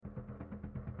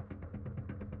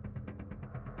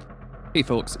Hey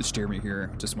folks, it's Jeremy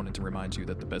here. Just wanted to remind you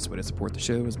that the best way to support the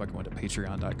show is by going to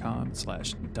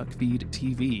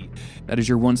patreon.com/duckfeedtv. That is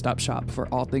your one-stop shop for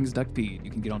all things Duckfeed.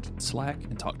 You can get on Slack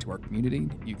and talk to our community.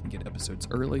 You can get episodes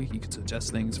early. You can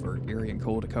suggest things for Gary and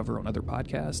Cole to cover on other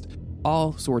podcasts.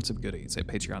 All sorts of goodies at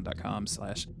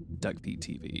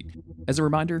patreon.com/duckfeedtv. As a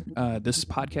reminder, this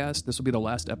will be the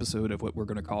last episode of what we're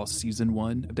going to call Season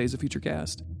 1 of Days of Future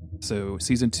Cast. So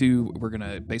Season 2, we're going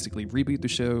to basically reboot the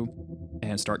show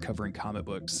and start covering comic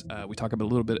books. We talk a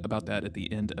little bit about that at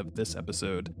the end of this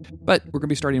episode. But we're going to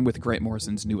be starting with Grant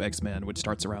Morrison's New X-Men, which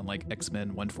starts around like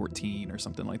X-Men 114 or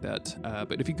something like that.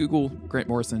 But if you Google Grant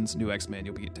Morrison's New X-Men,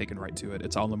 you'll be taken right to it.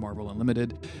 It's all in Marvel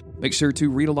Unlimited. Make sure to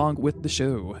read along with the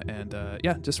show. And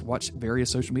just watch various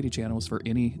social media channels for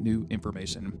any new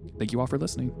information. Thank you all for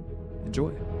listening.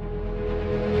 Enjoy.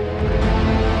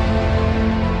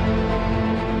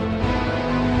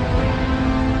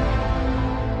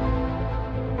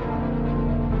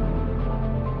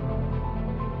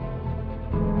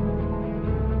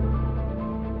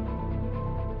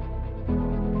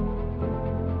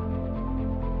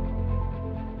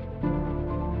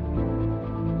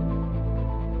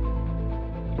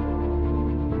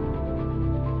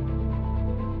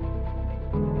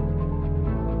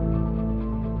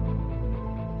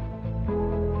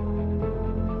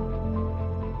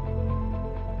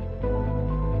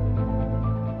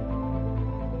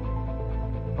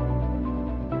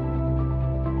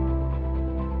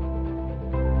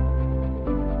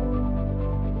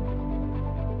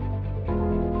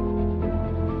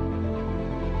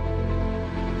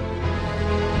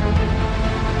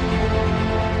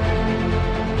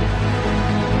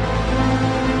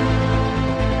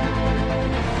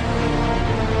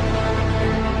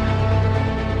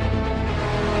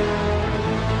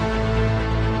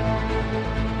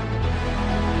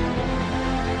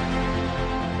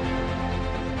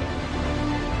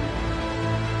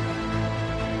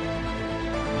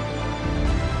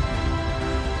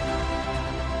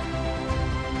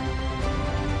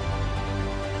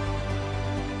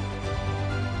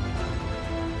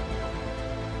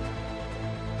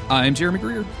 I'm Jeremy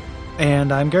Greer.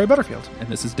 And I'm Gary Butterfield. And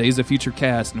this is Days of Future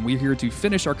Cast, and we're here to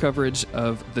finish our coverage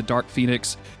of the Dark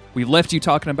Phoenix. We left you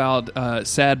talking about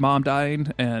sad mom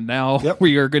dying, and now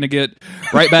we are going to get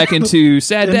right back into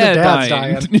sad dad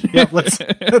dying. Yep, let's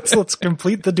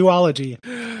complete the duology.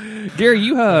 Gary,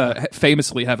 you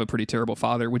famously have a pretty terrible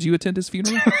father. Would you attend his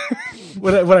funeral?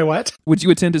 Would I what? Would you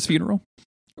attend his funeral?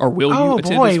 Or will you attend his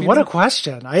funeral? Oh boy, what a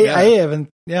question. I haven't,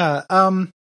 if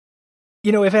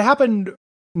it happened...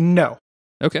 No.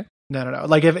 Okay. No.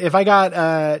 Like if I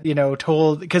got,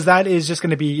 told, because that is just going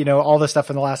to be, all the stuff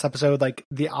in the last episode, like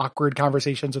the awkward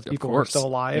conversations with people who are still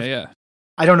alive. Yeah.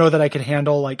 I don't know that I could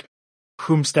handle like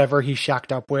whomstever he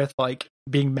shacked up with, like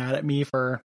being mad at me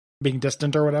for being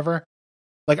distant or whatever.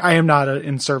 Like I am not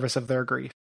in service of their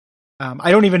grief.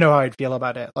 I don't even know how I'd feel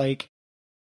about it. But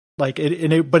I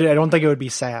don't think it would be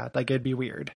sad. Like it'd be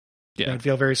weird. Yeah. I'd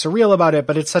feel very surreal about it,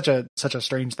 but it's such a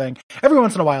strange thing. Every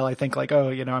once in a while, I think like,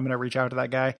 I'm going to reach out to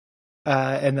that guy.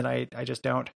 And then I just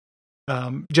don't.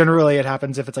 Generally it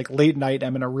happens if it's like late night,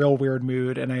 I'm in a real weird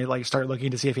mood and I like start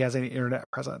looking to see if he has any internet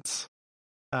presence.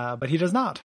 But he does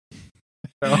not.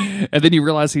 So. And then you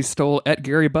realize he stole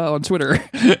 @GaryButt on Twitter.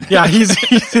 Yeah,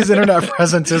 his internet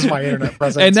presence is my internet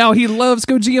presence. And now he loves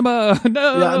Kojima.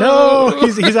 No,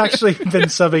 he's actually been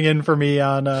subbing in for me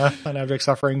on Abject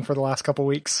Suffering for the last couple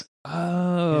weeks.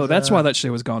 Oh, that's why that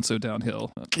show has gone so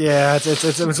downhill. Yeah,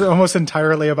 it's almost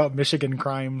entirely about Michigan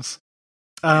crimes.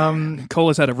 Cole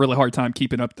has had a really hard time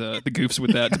keeping up the goofs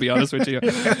with that, to be honest with you.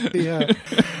 Yeah.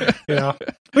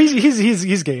 But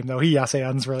he's game though. He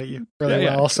yes-ands really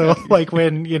well. So like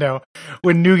when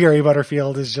New Gary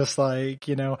Butterfield is just like,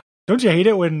 don't you hate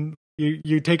it when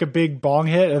you take a big bong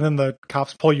hit and then the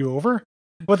cops pull you over?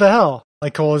 What the hell?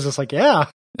 Like Cole is just like, yeah.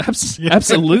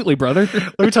 Absolutely, brother.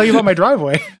 Let me tell you about my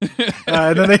driveway.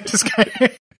 And then they just kind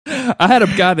of... I had a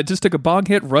guy that just took a bong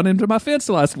hit run into my fence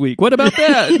last week. What about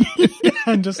that?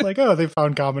 And just like, they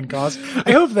found common cause.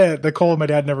 I hope that the Cole and my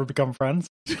dad never become friends.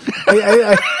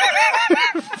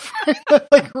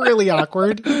 Like really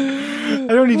awkward. I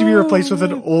don't need to be replaced with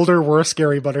an older, worse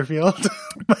Gary Butterfield.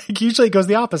 Like usually it goes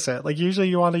the opposite. Like usually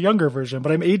you want a younger version,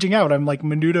 but I'm aging out. I'm like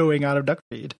menudoing out of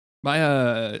Duckfeed.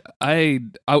 I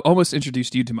almost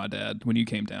introduced you to my dad when you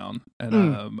came down,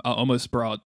 and I almost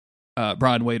brought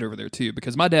Brian Wade over there too,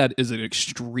 because my dad is an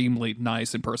extremely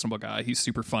nice and personable guy. He's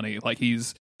super funny. Like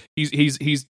he's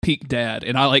peak dad,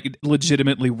 and I like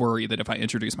legitimately worry that if I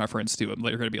introduce my friends to him,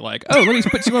 they're going to be like, "Oh, let me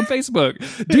put you on Facebook,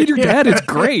 dude. Your dad is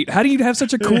great. How do you have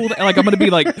such a cool?" Like I'm going to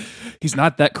be like, "He's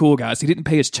not that cool, guys. He didn't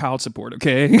pay his child support,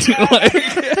 okay?" Like,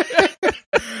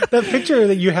 That picture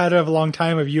that you had of a long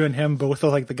time of you and him both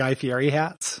with like the Guy Fieri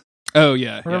hats. Oh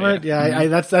yeah, Remember it? Yeah,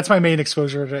 Mhm. that's my main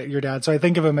exposure to your dad. So I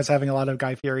think of him as having a lot of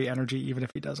Guy Fieri energy, even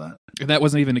if he doesn't. And that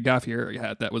wasn't even a Guy Fieri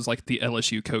hat. That was like the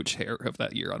LSU coach hair of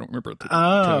that year. I don't remember the coach,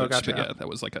 gotcha. but yeah, that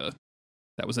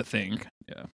was a thing.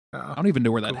 Yeah, Oh. I don't even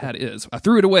know where that hat is. I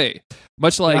threw it away,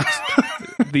 much like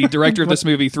the director of this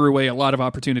movie threw away a lot of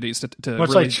opportunities to Much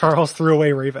really, like Charles threw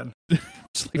away Raven. much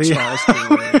like Charles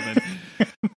threw away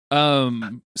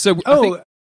Raven. So I think,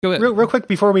 go ahead. Real quick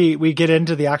before we get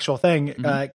into the actual thing,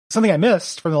 Mhm. something I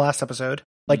missed from the last episode.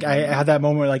 Like I had that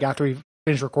moment like after we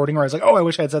finished recording where I was like, oh, I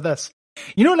wish I had said this.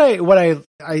 You know what I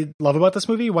love about this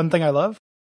movie? One thing I love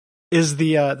is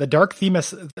the Dark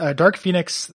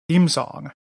Phoenix theme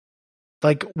song.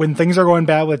 Like when things are going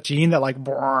bad with Jean, that like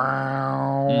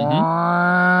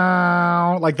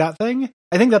like that thing.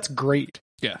 I think that's great.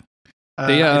 Yeah. I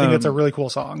think that's a really cool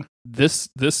song. This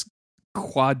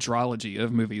quadrilogy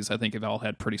of movies, I think, have all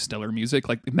had pretty stellar music.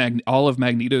 Like all of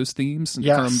Magneto's themes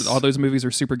Yes. from all those movies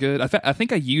are super good. I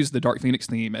think I used the Dark Phoenix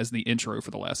theme as the intro for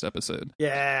the last episode.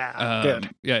 Yeah, good.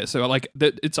 Yeah, so like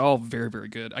it's all very, very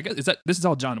good. I guess this is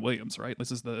all John Williams, right?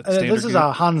 This is the This is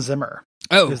Hans Zimmer.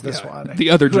 Oh, is this yeah. one?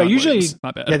 The other Who I John usually Williams.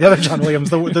 My bad. Yeah, the other John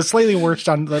Williams, the slightly worse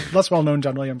the less well known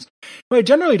John Williams, who I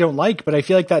generally don't like, but I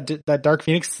feel like that Dark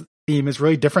Phoenix theme is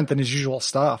really different than his usual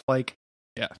stuff. Like,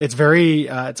 yeah, it's very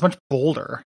it's much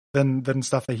bolder than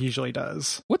stuff that he usually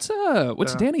does. What's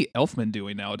Danny Elfman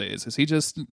doing nowadays? Is he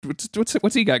just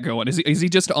what's he got going? Is he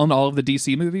just on all of the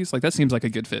DC movies? Like that seems like a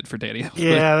good fit for Danny Elfman.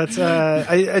 Yeah, that's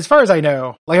as far as I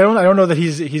know. Like I don't know that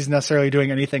he's necessarily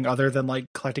doing anything other than like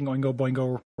collecting Oingo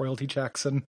Boingo royalty checks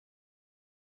and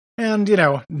you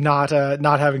know not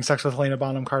having sex with Helena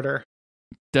Bonham Carter.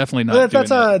 Definitely not.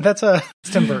 That's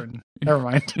Tim Burton. Never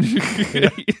mind. Yeah.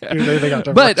 They got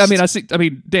divorced. But I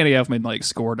mean, Danny Elfman like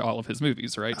scored all of his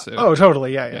movies, right? So oh,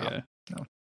 totally. Yeah.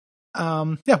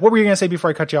 What were you gonna say before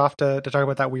I cut you off to talk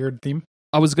about that weird theme?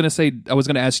 I was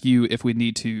gonna ask you if we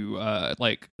need to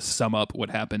like sum up what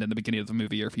happened in the beginning of the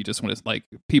movie, or if you just want to like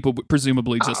people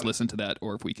presumably just listen to that,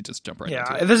 or if we could just jump right into it.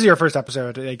 Yeah, if this is your first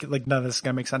episode, like none of this is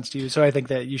gonna make sense to you. So I think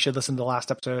that you should listen to the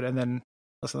last episode and then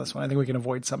listen to this one. I think we can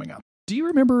avoid summing up. Do you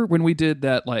remember when we did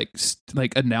that like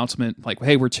announcement, like,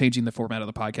 hey, we're changing the format of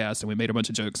the podcast, and we made a bunch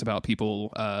of jokes about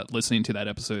people listening to that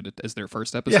episode as their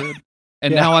first episode? Yeah.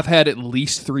 And now I've had at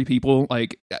least 3 people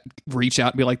like reach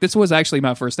out and be like, "This was actually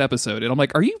my first episode," and I'm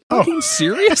like, "Are you fucking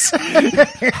serious?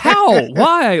 How?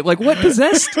 Why? Like, what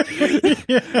possessed?"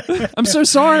 I'm so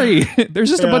sorry. There's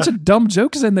just a bunch of dumb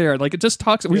jokes in there. Like, it just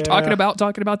talks. We're talking about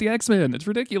the X-Men. It's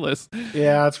ridiculous.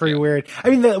 Yeah, it's pretty weird. I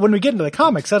mean, when we get into the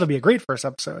comics, that'll be a great first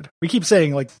episode. We keep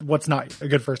saying like, what's not a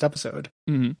good first episode?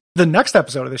 Mm-hmm. The next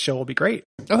episode of the show will be great.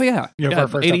 Oh yeah, for our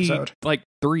first episode, like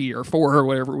 3 or 4 or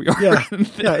whatever we are.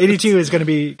 Yeah, 82 is going to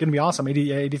be awesome.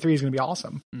 83 is going to be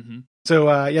awesome. Mm-hmm. So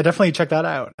definitely check that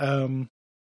out.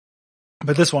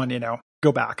 But this one,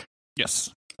 go back. Yes,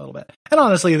 a little bit. And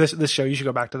honestly, this show, you should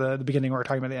go back to the beginning where we're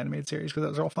talking about the animated series because that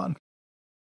was all fun.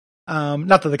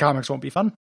 Not that the comics won't be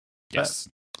fun. Yes.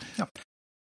 But, yeah.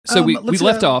 So we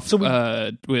left off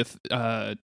with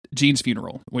Jean's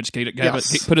funeral, which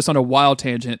put us on a wild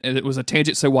tangent, and it was a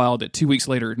tangent so wild that 2 weeks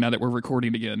later, now that we're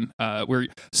recording again, we're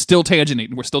still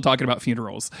tangenting. We're still talking about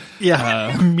funerals.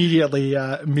 Yeah,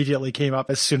 immediately came up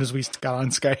as soon as we got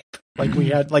on Skype. Like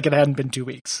it hadn't been 2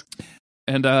 weeks.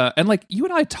 And like you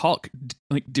and I talk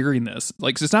like during this,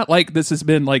 like it's not like this has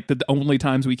been like the only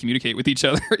times we communicate with each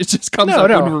other. It just comes up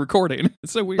when we're recording.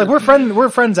 It's so weird. Like we're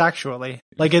friends actually.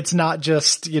 Like it's not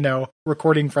just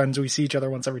recording friends. We see each other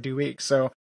once every 2 weeks.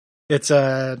 So it's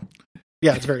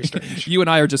it's very strange. You and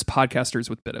I are just podcasters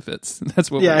with benefits.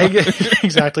 That's what. Yeah,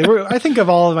 exactly. I think of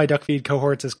all of my Duck Feed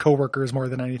cohorts as coworkers more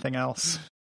than anything else.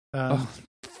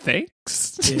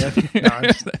 Thanks. Yeah.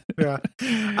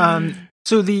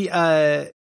 So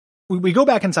we go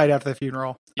back inside after the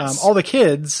funeral. Yes. All the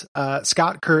kids,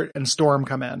 Scott, Kurt, and Storm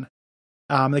come in.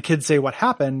 The kids say what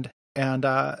happened, and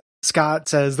Scott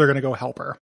says they're going to go help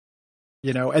her.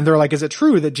 And they're like, "Is it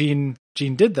true that Jean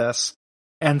did this?"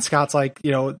 And Scott's like,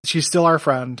 "She's still our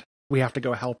friend. We have to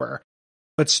go help her."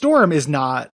 But Storm is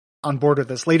not on board with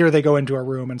this. Later, they go into a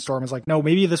room, and Storm is like, "No,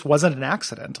 maybe this wasn't an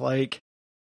accident. Like,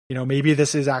 maybe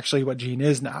this is actually what Jean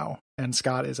is now." And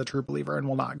Scott is a true believer and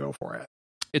will not go for it.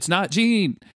 It's not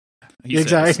Jean.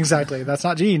 Exactly. That's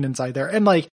not Jean inside there. And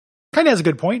like, kind of has a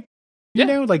good point. It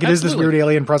absolutely. is this weird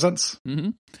alien presence mm-hmm.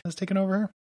 that's taken over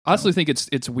her. I also think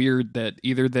it's weird that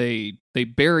either they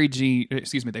buried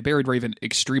Raven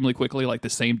extremely quickly, like the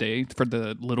same day, for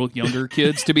the little younger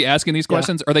kids to be asking these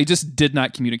questions, or they just did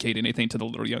not communicate anything to the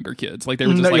little younger kids. Like they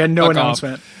were just no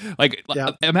announcement. Like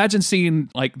imagine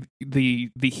seeing like the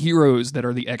heroes that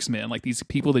are the X-Men, like these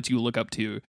people that you look up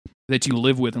to, that you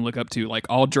live with and look up to, like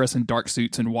all dress in dark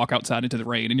suits and walk outside into the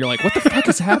rain, and you're like, what the fuck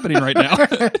is happening right now?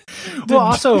 Well,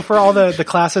 also for all the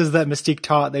classes that Mystique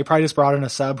taught, they probably just brought in a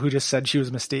sub who just said she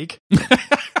was Mystique.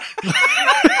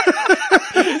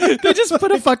 They just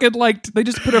put a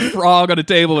frog on a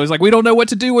table. It was like, we don't know what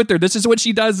to do with her. This is what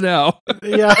she does now.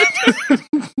 Yeah.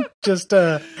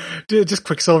 just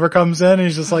Quicksilver comes in and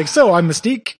he's just like, so I'm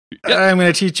Mystique. Yep. I'm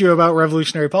going to teach you about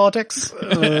revolutionary politics.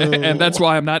 And that's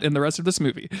why I'm not in the rest of this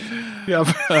movie. Yeah.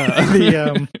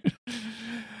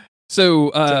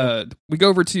 So we go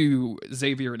over to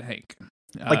Xavier and Hank.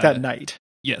 Like that night.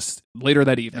 Yes. Later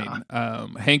that evening. Yeah.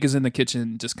 Hank is in the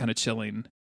kitchen just kind of chilling.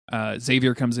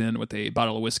 Xavier comes in with a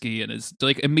bottle of whiskey and is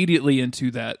like immediately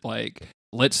into that, like,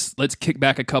 let's kick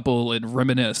back a couple and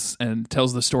reminisce, and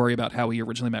tells the story about how he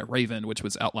originally met Raven, which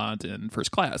was outlined in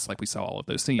First Class. Like we saw all of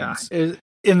those scenes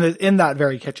in that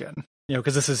very kitchen,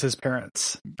 because this is his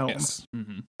parents' home. Yes.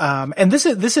 Mm-hmm. And this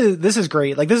is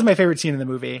great. Like this is my favorite scene in the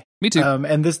movie. Me too.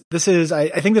 And this is I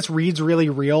think this reads really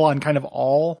real on kind of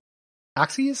all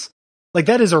axes. Like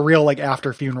that is a real like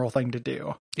after funeral thing to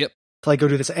do. Yep. To like go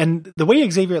do this, and the way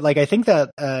Xavier, like I think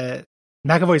that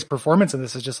McAvoy's performance in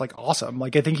this is just like awesome.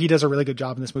 Like I think he does a really good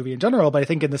job in this movie in general, but I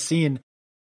think in this scene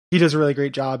he does a really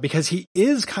great job because he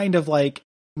is kind of like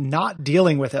not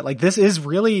dealing with it. Like this is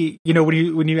really,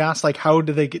 when you ask like how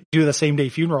do they do the same day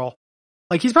funeral,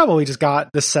 like he's probably just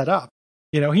got this set up.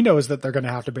 He knows that they're going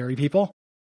to have to bury people.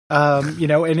 And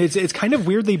it's kind of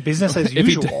weirdly business as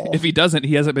usual. If he doesn't,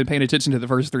 he hasn't been paying attention to the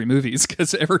first three movies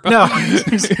because everybody. No,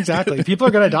 exactly. People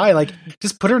are going to die. Like,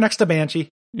 just put her next to Banshee.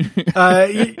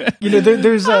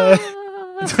 There's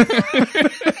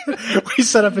we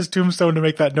set up his tombstone to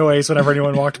make that noise whenever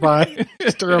anyone walked by,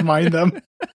 just to remind them.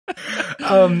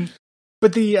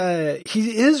 But he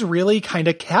is really kind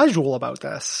of casual about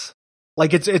this.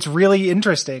 Like it's really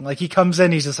interesting. Like he comes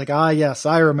in, he's just like, yes,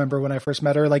 I remember when I first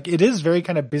met her. Like it is very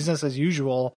kind of business as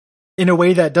usual in a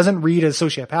way that doesn't read as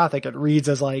sociopathic. It reads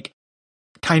as like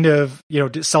kind of,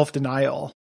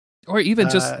 self-denial. Or even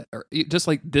just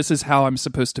like, this is how I'm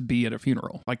supposed to be at a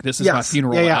funeral. Like this is my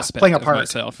funeral aspect playing a of part.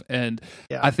 myself. And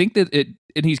I think that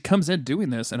and he comes in doing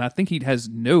this, and I think he has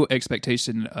no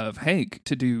expectation of Hank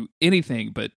to do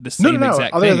anything but the same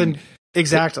exact other thing. Than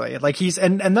exactly. Like he's,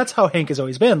 and that's how Hank has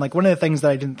always been. Like one of the things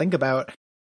that I didn't think about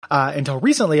until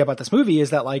recently about this movie is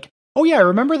that like, oh yeah, I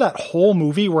remember that whole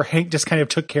movie where Hank just kind of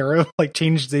took care of, like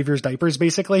changed Xavier's diapers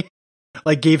basically.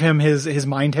 Like gave him his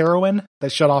mind heroin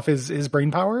that shut off his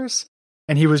brain powers.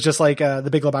 And he was just like the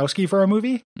Big Lebowski for a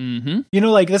movie. Mm-hmm.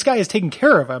 Like this guy is taking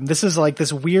care of him. This is like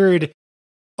this weird,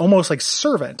 almost like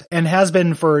servant, and has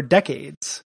been for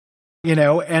decades,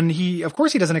 and he, of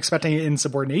course he doesn't expect any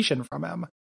insubordination from him.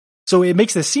 So it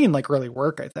makes this scene like really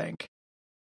work, I think.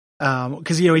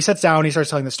 Cause he sits down, he starts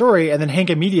telling the story, and then Hank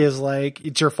immediately is like,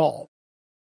 it's your fault.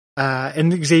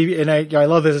 And Xavier, and I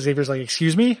love this. Xavier's like,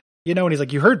 excuse me, and he's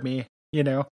like, you heard me,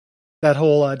 that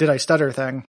whole, did I stutter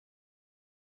thing.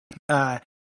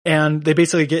 And they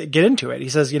basically get into it. He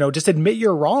says, just admit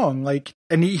you're wrong. Like,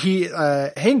 and he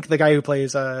Hank, the guy who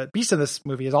plays Beast in this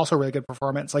movie, is also a really good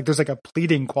performance. Like, there's like a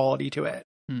pleading quality to it.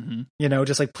 Mm-hmm.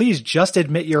 Just like, please just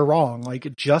admit you're wrong.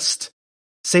 Like, just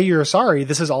say you're sorry.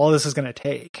 This is all this is going to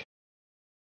take.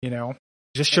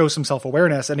 Just show some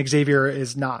self-awareness. And Xavier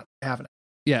is not having it.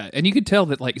 Yeah, and you could tell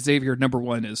that like Xavier, number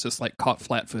one, is just like caught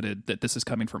flat-footed that this is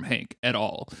coming from Hank at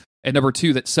all, and number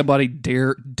two, that somebody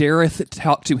dareth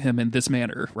talk to him in this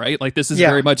manner, right? Like this is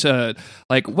very much a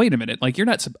like, wait a minute, like you're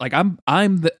not like I'm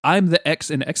the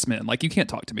X in X-Men, like you can't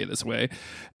talk to me this way,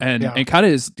 and kind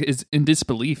of is in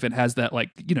disbelief and has that like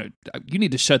you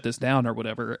need to shut this down or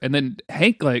whatever, and then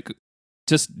Hank like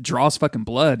just draws fucking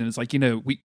blood and it's like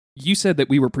you said that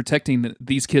we were protecting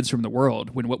these kids from the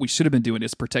world when what we should have been doing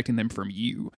is protecting them from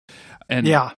you. And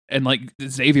like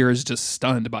Xavier is just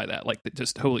stunned by that. Like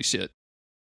just holy shit.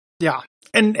 Yeah.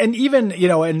 And even,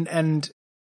 and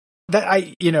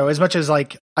that as much as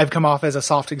like I've come off as a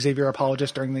soft Xavier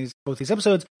apologist during both these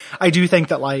episodes, I do think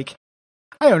that like,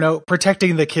 I don't know,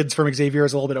 protecting the kids from Xavier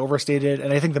is a little bit overstated.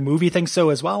 And I think the movie thinks so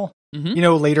as well. Mm-hmm.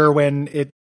 Later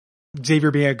when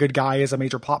Xavier being a good guy is a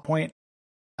major plot point.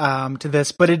 To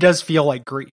this, but it does feel like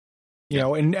grief,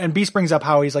 and Beast brings up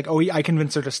how he's like, I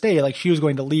convinced her to stay. Like she was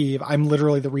going to leave. I'm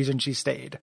literally the reason she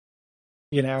stayed,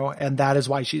 and that is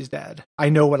why she's dead. I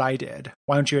know what I did.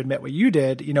 Why don't you admit what you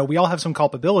did? We all have some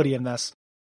culpability in this.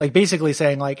 like basically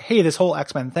saying like, hey, this whole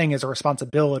X-Men thing is a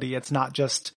responsibility. It's not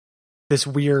just this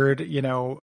weird,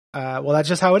 well, that's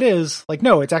just how it is. Like,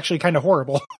 no, it's actually kind of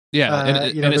horrible. Yeah,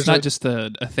 and it's not just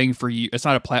a thing for you. It's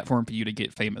not a platform for you to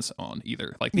get famous on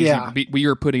either. Like, we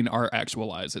are putting our actual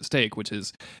lives at stake, which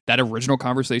is that original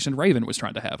conversation Raven was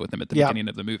trying to have with him at the beginning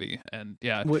of the movie. And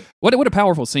what a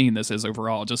powerful scene this is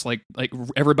overall. Just like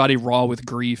everybody raw with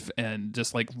grief and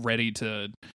just like ready to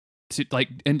like,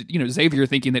 and Xavier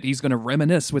thinking that he's going to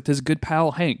reminisce with his good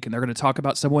pal Hank, and they're going to talk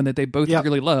about someone that they both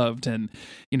really loved, and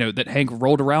that Hank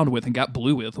rolled around with and got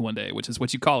blue with one day, which is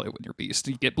what you call it when you're Beast.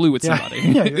 You get blue with somebody.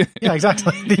 Yeah,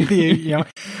 exactly. It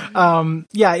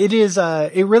is.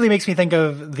 It really makes me think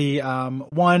of the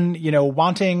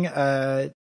wanting a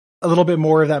little bit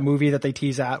more of that movie that they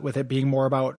tease at, with it being more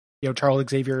about Charles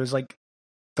Xavier's like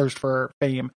thirst for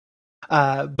fame.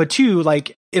 But two,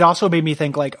 like, it also made me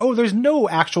think like, oh, there's no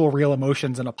actual real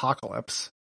emotions in Apocalypse.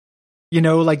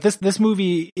 Like this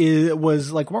movie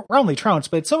was like roundly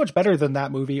trounced, but it's so much better than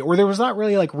that movie. Or there was not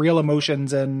really like real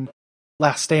emotions in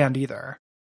Last Stand either.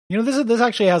 This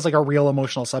actually has like a real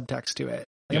emotional subtext to it.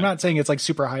 Like, I'm not saying it's like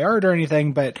super high art or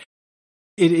anything, but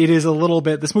it is a little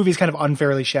bit. This movie is kind of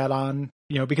unfairly shat on,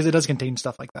 because it does contain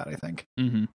stuff like that, I think.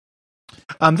 Mm-hmm.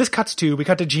 We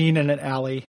cut to Jean in an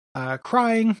alley,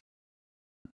 crying.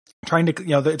 Trying to,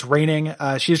 it's raining.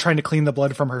 She's trying to clean the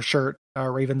blood from her shirt,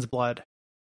 Raven's blood.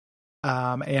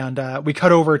 And we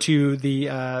cut over to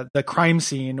the crime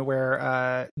scene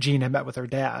where Jean had met with her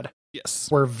dad.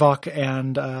 Yes. Where Vuk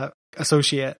and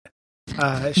associate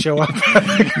show up.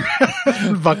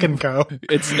 Vuk and Co.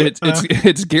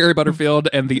 It's Gary Butterfield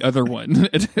and the other one.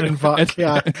 And Vuk,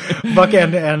 Vuk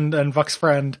and Vuk's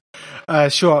friend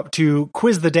show up to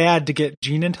quiz the dad to get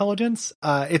Jean intelligence.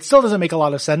 It still doesn't make a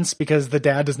lot of sense because the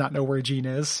dad does not know where Jean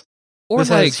is. Or this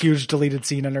has huge deleted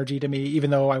scene energy to me, even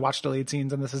though I watch deleted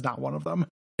scenes and this is not one of them.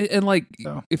 And like,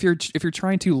 if you're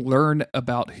trying to learn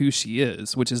about who she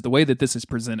is, which is the way that this is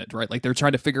presented, right? Like they're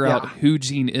trying to figure out who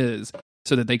Jean is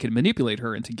so that they can manipulate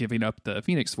her into giving up the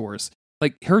Phoenix Force.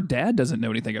 Like her dad doesn't know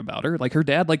anything about her. Like her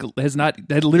dad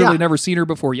had literally never seen her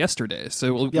before yesterday.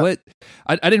 So what?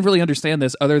 I didn't really understand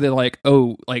this other than like,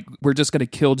 oh, like we're just going to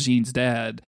kill Jean's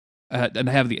dad. And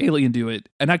have the alien do it.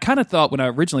 And I kind of thought when I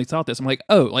originally thought this, I'm like,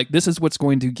 oh, like this is what's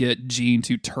going to get Jean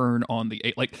to turn on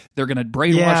like they're going to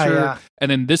brainwash her.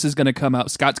 And then this is going to come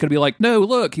out. Scott's going to be like, no,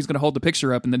 look, he's going to hold the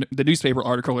picture up in the newspaper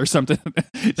article or something.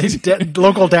 He's dead.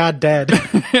 Local dad dead.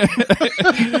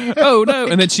 Oh no.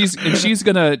 And then she's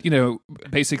going to,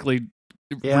 basically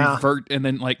revert and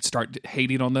then like start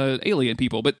hating on the alien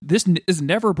people. But this is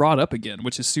never brought up again,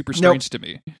 which is super strange to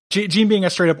me. Jean being a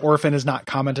straight up orphan is not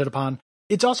commented upon.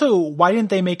 It's also, why didn't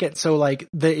they make it so like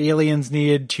the aliens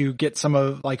needed to get some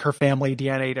of like her family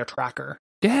DNA to track her?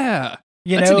 Yeah.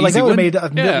 Like that would have made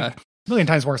a million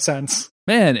times more sense.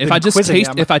 Man, if I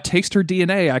taste her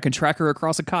DNA, I can track her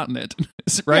across a continent.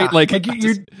 Right? Yeah, like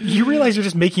you realize you're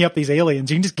just making up these aliens.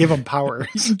 You can just give them power.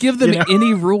 You can give them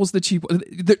any rules that you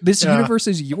this universe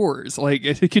is yours. Like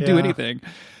it could do anything.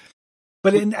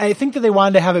 But I think that they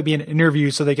wanted to have it be an interview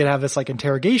so they could have this like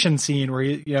interrogation scene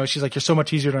where, she's like, you're so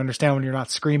much easier to understand when you're not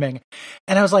screaming.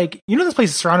 And I was like, this place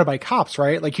is surrounded by cops,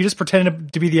 right? Like you just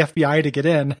pretended to be the FBI to get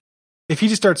in. If he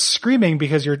just starts screaming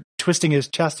because you're twisting his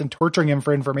chest and torturing him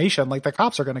for information, like the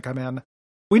cops are going to come in.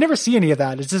 We never see any of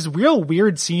that. It's this real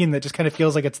weird scene that just kind of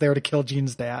feels like it's there to kill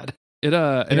Jean's dad. It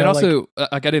also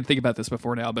I didn't think about this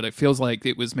before now, but it feels like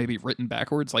it was maybe written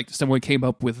backwards. Like someone came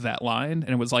up with that line, and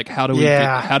it was like, how do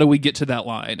we get to that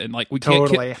line? And like we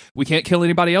can't kill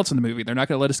anybody else in the movie. They're not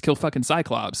going to let us kill fucking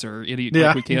Cyclops or any. Yeah,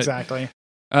 like, we can't. Exactly.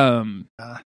 So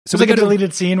it's like a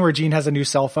deleted scene where Jean has a new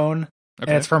cell phone,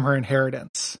 and it's from her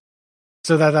inheritance.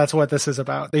 So that's what this is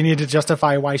about. They need to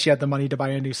justify why she had the money to buy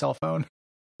a new cell phone.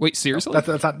 Wait, seriously?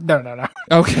 That's not, no.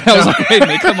 Okay, I was like, wait a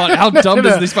minute, come on. How dumb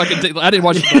does this fucking... I didn't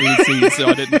watch the deleted scene, so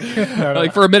I didn't...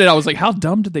 Like, for a minute, I was like, how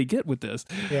dumb did they get with this?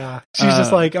 Yeah. She's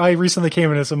just like, I recently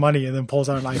came into some money, and then pulls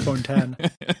out an iPhone 10.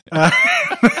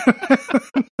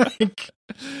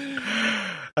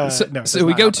 So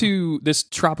we go to this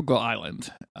tropical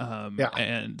island,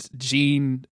 and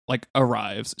Jean... like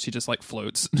arrives, she just like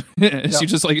floats. She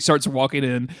just like starts walking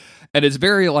in, and it's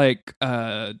very like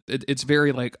it's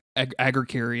very like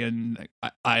agricarian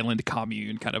island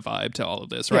commune kind of vibe to all of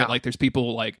this, right? Like there's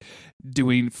people like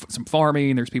doing some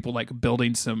farming, there's people like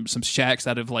building some shacks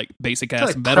out of like basic ass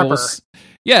like metals.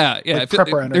 Like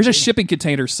There's a shipping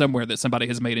container somewhere that somebody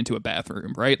has made into a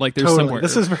bathroom, right? Like there's somewhere.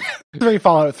 This is very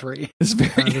Fallout 3. It's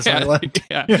very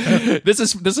This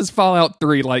is Fallout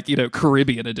 3, like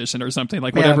Caribbean edition or something,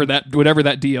 like whatever that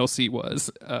DLC was.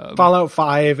 Fallout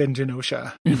 5 in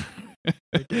Genosha.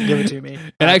 Like, give it to me.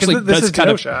 And actually, this is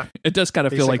Genosha, it does kind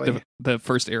of feel like basically. the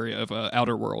first area of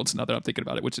Outer Worlds. Now that I'm thinking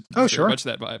about it, which is Oh, very sure. much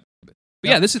that vibe. But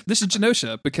yeah, this is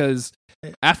Genosha because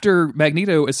after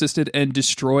Magneto assisted and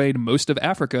destroyed most of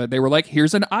Africa, they were like,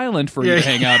 "Here's an island for you to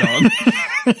hang out on."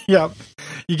 Yep.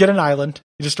 You get an island.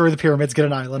 You destroy the pyramids. Get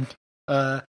an island.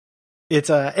 It's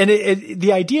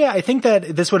the idea. I think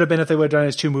that this would have been if they would have done it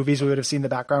as 2 movies. We would have seen the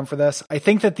background for this. I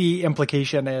think that the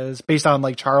implication is based on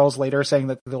like Charles later saying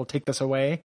that they'll take this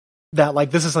away. That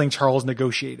like this is something Charles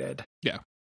negotiated. Yeah.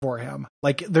 For him,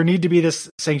 like there need to be this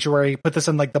sanctuary. Put this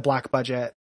in like the black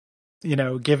budget. You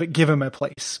know, give him a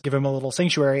place, give him a little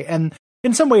sanctuary. And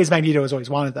in some ways, Magneto has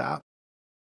always wanted that.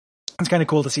 It's kind of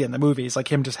cool to see in the movies,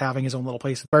 like him just having his own little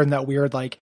place, better than that weird,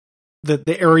 like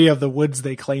the area of the woods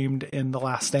they claimed in The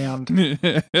Last Stand.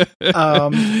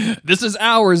 This is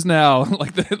ours now.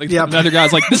 Like, Yep. another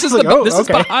guy's like, this is Like, this is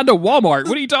behind a Walmart.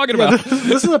 What are you talking about?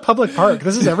 This is a public park.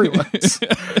 This is everyone's.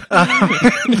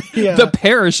 The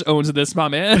parish owns this, my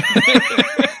man.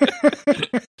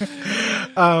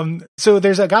 So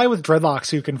there's a guy with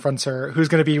dreadlocks who confronts her, who's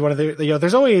going to be one of the,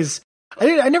 there's always,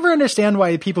 I never understand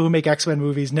why people who make X-Men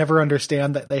movies never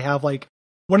understand that they have like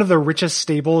one of the richest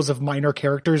stables of minor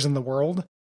characters in the world,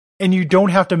 and you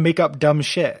don't have to make up dumb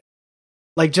shit.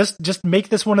 Like just make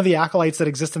this one of the acolytes that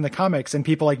exist in the comics, and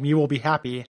people like me will be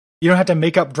happy. You don't have to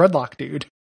make up Dreadlock Dude.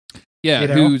 Yeah, you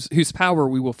know? whose power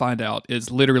we will find out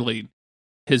is literally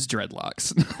his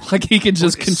dreadlocks. Like he can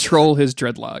just control his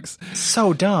dreadlocks.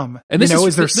 So dumb. And this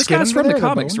is there this guy's from the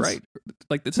comics, right?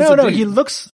 Like this is no,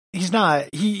 he's not.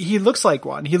 He looks like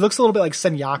one. He looks a little bit like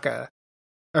Senyaka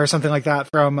or something like that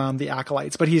from the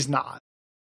Acolytes, but he's not.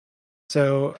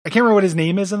 So I can't remember what his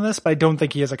name is in this, but I don't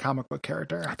think he is a comic book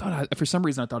character. For some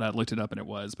reason I thought I'd looked it up and it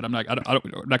was, but I'm not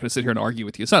going to sit here and argue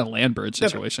with you. It's not a Landbridge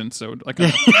situation, so like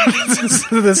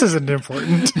this isn't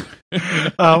important.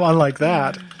 Unlike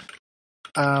that,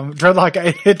 Dreadlock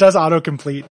guy, it does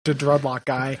autocomplete to Dreadlock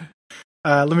guy.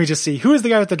 Let me just see. Who is the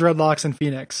guy with the dreadlocks in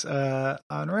Phoenix? On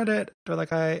Reddit, Dreadlock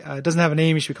guy doesn't have a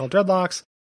name. He should be called Dreadlocks.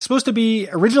 Supposed to be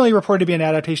originally reported to be an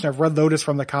adaptation of Red Lotus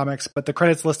from the comics, but the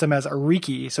credits list him as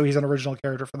Ariki, so he's an original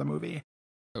character for the movie.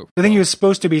 Oh, I think he was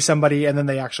supposed to be somebody, and then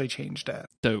they actually changed it.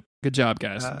 Dope. Good job,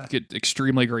 guys. Good,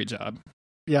 extremely great job.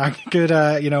 Yeah, good.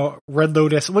 Red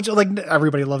Lotus, which like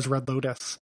everybody loves Red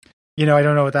Lotus. I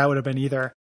don't know what that would have been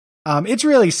either. It's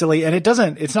really silly, and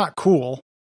it's not cool.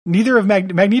 Neither of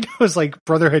Magneto's like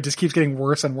Brotherhood just keeps getting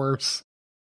worse and worse.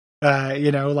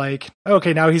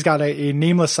 Okay, now he's got a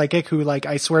nameless psychic who, like,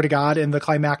 I swear to God, in the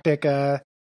climactic, or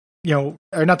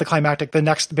not the climactic, the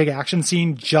next big action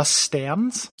scene just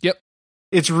stands. Yep.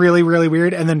 It's really, really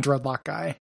weird. And then Dreadlock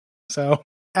guy. So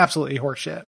absolutely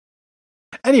horseshit.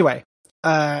 Anyway,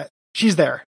 she's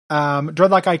there.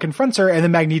 Dreadlock guy confronts her, and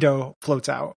then Magneto floats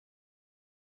out.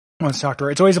 Wants to talk to her.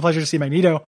 It's always a pleasure to see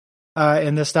Magneto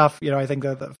in this stuff. I think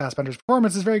the Fassbender's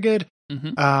performance is very good.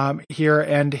 Here,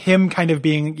 and him kind of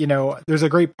being, there's a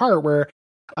great part where,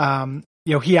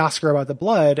 he asks her about the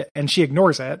blood and she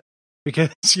ignores it because,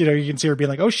 you can see her being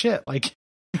like, oh shit, like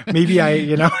maybe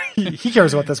he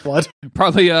cares about this blood.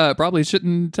 Probably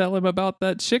shouldn't tell him about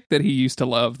that chick that he used to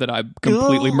love that I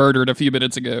completely murdered a few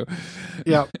minutes ago.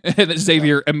 Yeah. And that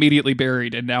Xavier immediately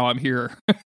buried, and now I'm here.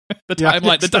 The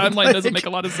timeline doesn't make a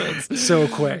lot of sense. So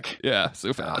quick. Yeah,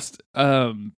 so fast.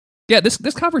 Yeah,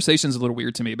 this conversation's a little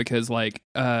weird to me because like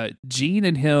Jean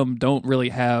and him don't really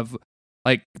have,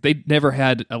 like, they never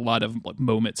had a lot of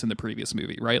moments in the previous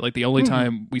movie, right? Like the only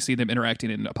time we see them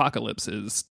interacting in Apocalypse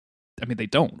is, they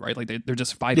don't, right? Like they're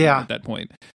just fighting at that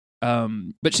point.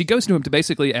 But she goes to him to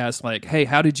basically ask, like, hey,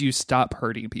 how did you stop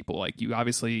hurting people? Like, you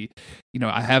obviously,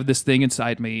 I have this thing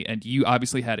inside me and you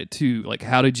obviously had it too. Like,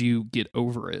 how did you get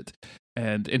over it?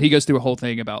 And he goes through a whole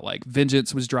thing about like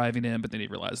vengeance was driving him, but then he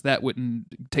realized that wouldn't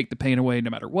take the pain away no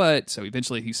matter what. So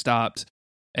eventually he stopped.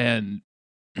 And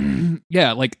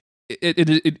yeah, like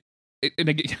and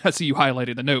again, I see you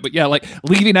highlighted the note, but yeah, like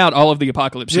leaving out all of the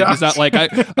Apocalypse shit. It's not like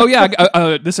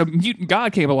this mutant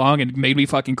god came along and made me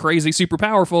fucking crazy, super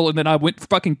powerful, and then I went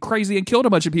fucking crazy and killed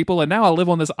a bunch of people, and now I live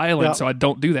on this island, so I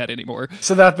don't do that anymore.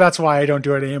 So that's why I don't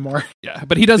do it anymore. Yeah,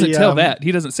 but he doesn't tell that.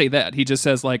 He doesn't say that. He just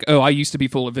says like, oh, I used to be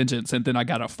full of vengeance, and then I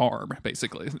got a farm,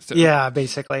 basically. So, yeah,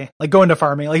 basically. Like going to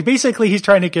farming. Like basically he's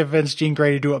trying to convince Jean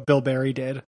Grey to do what Bill Berry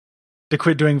did, to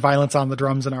quit doing violence on the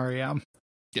drums in REM.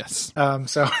 Yes.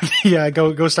 So yeah,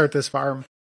 go start this farm.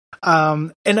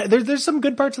 And there's some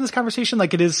good parts in this conversation.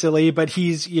 Like it is silly, but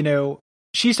he's,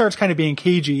 she starts kind of being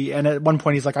cagey. And at one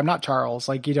point he's like, I'm not Charles.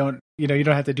 Like you don't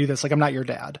have to do this. Like I'm not your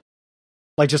dad.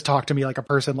 Like just talk to me like a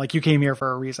person. Like you came here for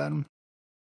a reason.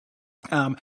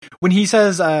 When he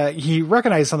says he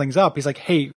recognizes something's up, he's like,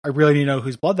 hey, I really need to know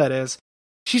whose blood that is.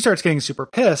 She starts getting super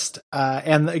pissed,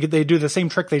 and they do the same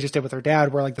trick they just did with her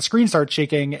dad, where like the screen starts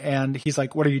shaking, and he's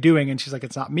like, what are you doing? And she's like,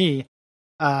 it's not me.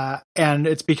 And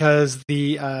it's because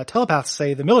the telepaths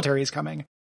say the military is coming.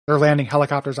 They're landing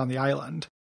helicopters on the island.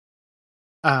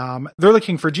 They're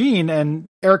looking for Jean, and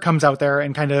Eric comes out there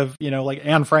and kind of, like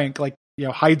Anne Frank, like,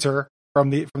 hides her from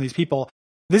these people.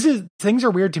 Things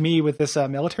are weird to me with this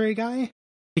military guy,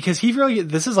 because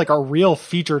this is like a real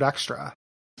featured extra.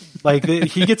 Like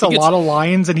he gets a lot of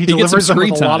lines, and he delivers them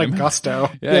with a lot of gusto.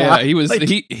 Yeah. He was like,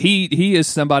 he is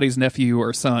somebody's nephew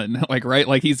or son, like, right?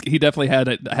 Like he definitely had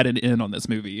an in on this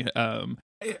movie.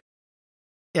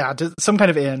 Yeah, some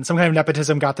kind of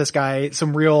nepotism got this guy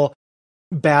some real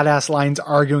badass lines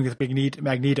arguing with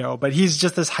Magneto, but he's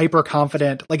just this hyper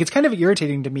confident. Like, it's kind of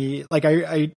irritating to me. Like,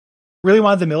 I really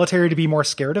wanted the military to be more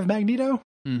scared of Magneto.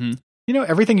 Mm-hmm.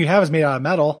 Everything you have is made out of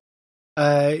metal.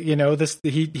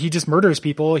 He just murders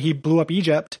people. He blew up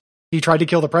Egypt. He tried to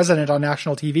kill the president on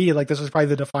national TV. Like, this was probably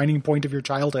the defining point of your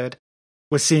childhood,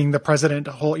 was seeing the president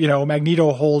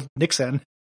Magneto hold Nixon,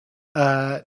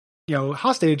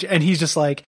 hostage. And he's just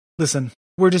like, listen,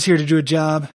 we're just here to do a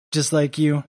job, just like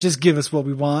you. Just give us what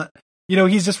we want.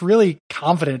 He's just really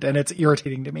confident, and it's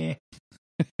irritating to me.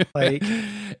 Like,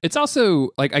 it's also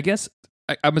like, I guess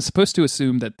I'm supposed to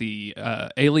assume that the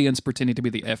aliens pretending to be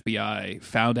the FBI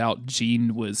found out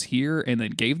Jean was here and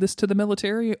then gave this to the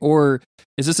military? Or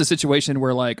is this a situation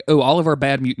where, like, oh, all of our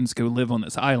bad mutants go live on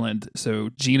this island, so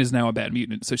Jean is now a bad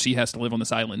mutant, so she has to live on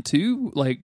this island too?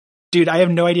 Like, dude, I have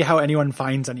no idea how anyone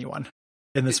finds anyone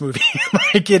in this movie.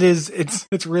 Like,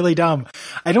 it's really dumb.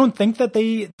 I don't think that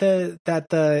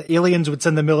the aliens would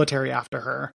send the military after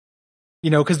her,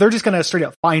 because they're just gonna straight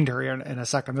up find her in a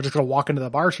second. They're just gonna walk into the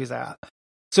bar she's at.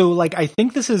 So, like, I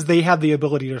think they have the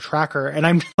ability to track her, and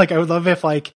I'm like, I would love if,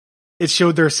 like, it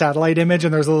showed their satellite image,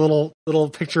 and there's a little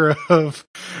picture of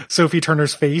Sophie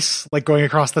Turner's face, like, going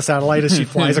across the satellite as she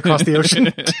flies across the ocean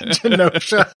to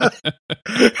Genosha,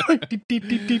 like, deet, deet,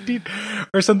 deet, deet, deet,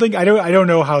 or something. I don't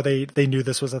know how they knew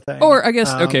this was a thing. Or I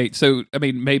guess okay, so I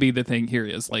mean, maybe the thing here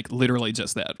is, like, literally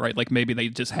just that, right? Like, maybe they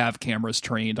just have cameras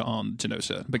trained on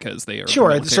Genosha because they are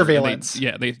surveillance.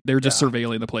 They're just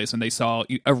surveilling the place, and they saw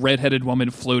a redheaded woman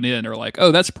float in, or like,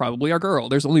 oh, that's probably our girl.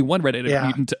 There's only one redheaded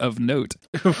mutant of note.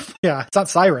 Yeah, it's not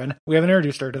Siren. We haven't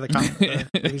introduced her to the comic.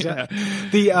 Yeah.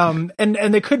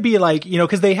 And they could be like,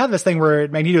 because they have this thing where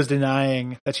Magneto's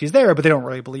denying that she's there, but they don't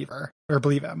really believe her or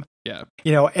believe him. Yeah.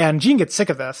 And Jean gets sick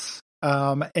of this,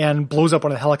 and blows up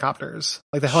one of the helicopters.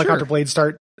 Like, the helicopter blades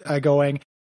start going.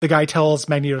 The guy tells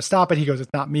Magneto to stop it. He goes,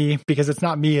 it's not me, because it's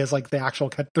not me is like the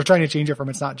actual, they're trying to change it from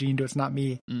it's not Jean to it's not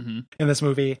me in this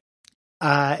movie.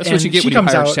 That's what you get when you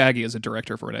hire Shaggy as a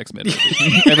director for an X-Men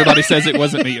movie. Everybody says it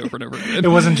wasn't me over and over again. It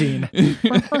wasn't Jean.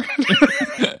 It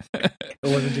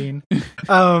wasn't Jean.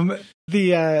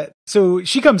 So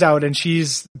she comes out, and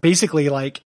she's basically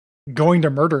like going to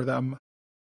murder them,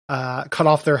 cut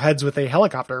off their heads with a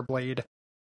helicopter blade.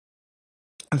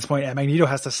 At this point, Magneto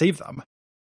has to save them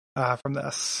from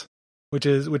this, which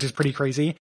is pretty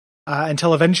crazy.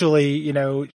 Until eventually,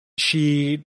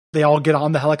 they all get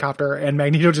on the helicopter, and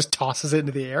Magneto just tosses it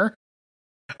into the air,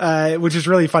 which is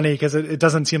really funny because it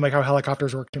doesn't seem like how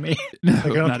helicopters work to me. No, like,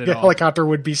 I don't think a helicopter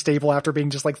would be stable after being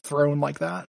just like thrown like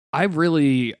that. I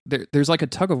really there's like a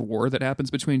tug of war that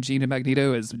happens between Jean and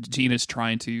Magneto, as Jean is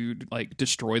trying to, like,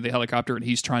 destroy the helicopter, and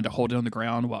he's trying to hold it on the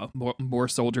ground while more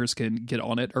soldiers can get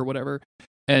on it or whatever.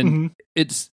 And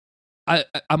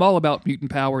I'm all about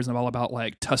mutant powers. I'm all about,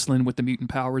 like, tussling with the mutant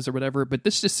powers or whatever, but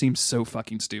this just seems so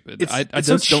fucking stupid. I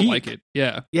just don't like it.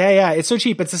 Yeah. Yeah. It's so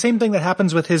cheap. It's the same thing that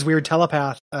happens with his weird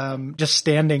telepath, just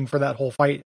standing for that whole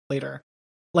fight later.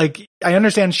 Like, I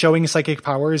understand showing psychic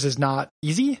powers is not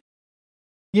easy,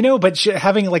 but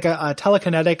having like a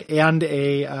telekinetic and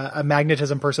a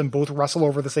magnetism person both wrestle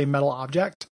over the same metal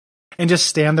object and just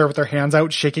stand there with their hands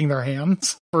out, shaking their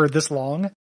hands for this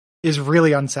long is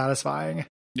really unsatisfying.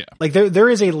 Yeah. Like, there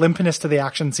is a limpness to the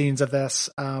action scenes of this,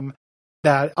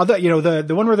 that other,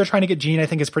 the one where they're trying to get Jean, I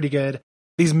think, is pretty good.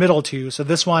 These middle two, so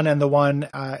this one and the one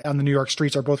on the New York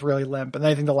streets, are both really limp. And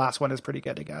I think the last one is pretty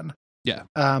good again. Yeah.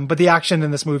 But the action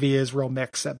in this movie is real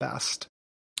mixed at best.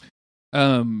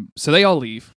 So they all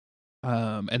leave.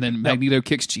 And then Magneto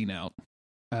kicks Jean out.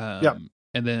 And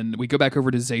then we go back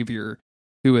over to Xavier,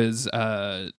 who is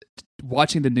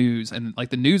watching the news, and, like,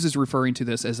 the news is referring to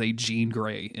this as a Jean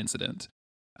Grey incident.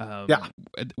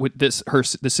 With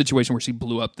the situation where she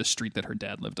blew up the street that her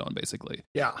dad lived on, basically.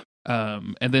 Yeah.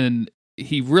 And then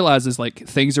he realizes like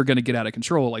things are going to get out of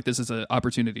control. Like this is an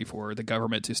opportunity for the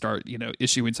government to start,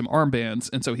 issuing some armbands.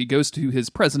 And so he goes to his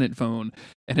president phone,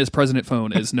 and his president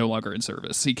phone is no longer in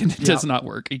service. It does not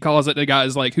work. He calls it, and the guy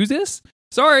is like, "Who's this?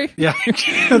 Sorry." Yeah,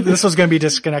 this was going to be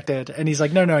disconnected. And he's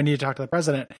like, no, I need to talk to the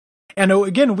president. And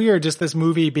again, weird, just this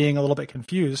movie being a little bit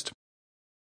confused.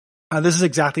 This is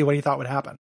exactly what he thought would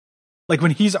happen. Like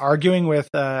when he's arguing with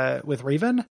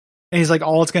Raven, and he's like,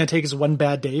 all it's going to take is one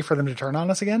bad day for them to turn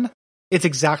on us again. It's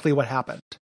exactly what happened.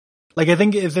 Like, I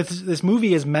think if this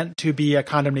movie is meant to be a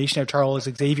condemnation of Charles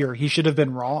Xavier, he should have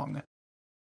been wrong,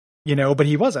 but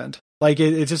he wasn't. Like,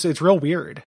 it's real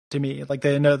weird to me. Like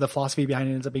the philosophy behind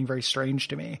it ends up being very strange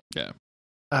to me. Yeah.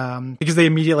 Because they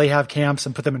immediately have camps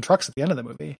and put them in trucks at the end of the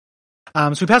movie.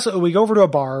 So we go over to a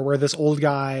bar where this old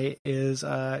guy is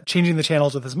changing the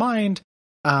channels with his mind.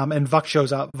 And Vuk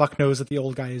shows up. Vuk knows that the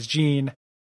old guy is Jean.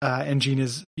 And Jean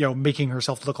is, making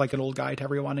herself look like an old guy to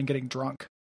everyone and getting drunk.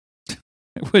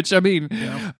 Which, I mean,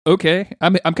 okay,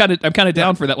 I'm kind of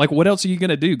down for that. Like, what else are you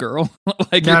gonna do, girl?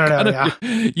 Like,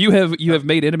 you have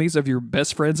made enemies of your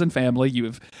best friends and family. You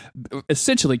have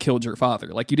essentially killed your father.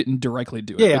 Like, you didn't directly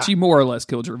do it, but you more or less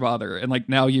killed your father. And like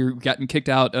now you're gotten kicked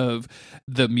out of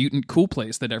the mutant cool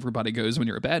place that everybody goes when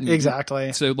you're a bad mutant.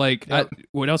 Exactly. So like,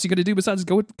 what else are you gonna do besides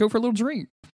go for a little drink?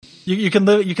 You can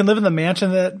live in the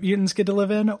mansion that mutants get to live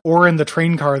in, or in the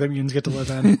train car that mutants get to live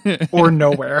in, or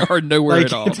nowhere, or nowhere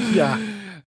at all. Yeah.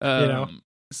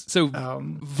 So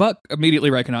Vuk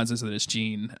immediately recognizes that it's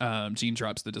Jean. Jean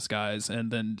drops the disguise, and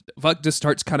then Vuk just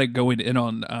starts kind of going in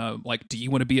on like, do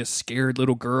you want to be a scared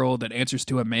little girl that answers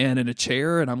to a man in a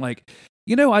chair? And I'm like,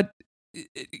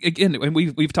 again, and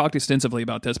we've talked extensively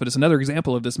about this, but it's another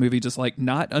example of this movie just like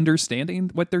not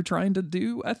understanding what they're trying to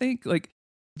do. I think like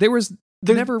there's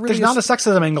not a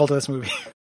sexism angle to this movie.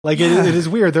 Like it is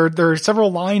weird. There are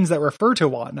several lines that refer to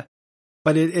one.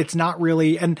 But it's not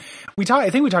really, and I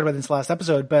think we talked about this last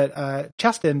episode, but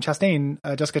Jessica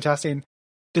Chastain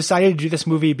decided to do this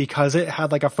movie because it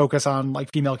had like a focus on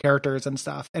like female characters and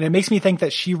stuff. And it makes me think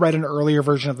that she read an earlier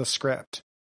version of the script.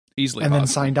 Easily and possible.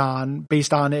 Then signed on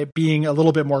based on it being a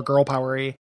little bit more girl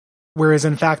powery. Whereas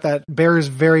in fact that bears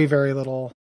very, very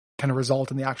little kind of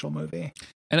result in the actual movie.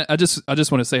 And I just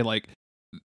want to say like,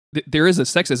 there is a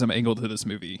sexism angle to this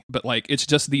movie, but like it's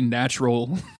just the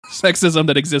natural sexism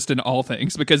that exists in all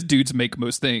things because dudes make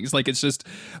most things. Like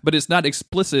but it's not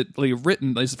explicitly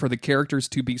written as for the characters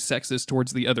to be sexist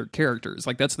towards the other characters.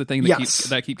 Like that's the thing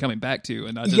that I keep coming back to.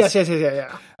 And I just,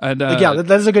 yeah. And that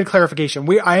is a good clarification.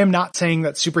 I am not saying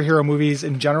that superhero movies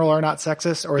in general are not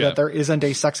sexist or that there isn't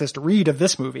a sexist read of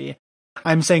this movie.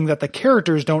 I'm saying that the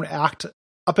characters don't act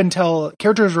up until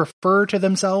characters refer to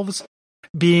themselves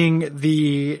being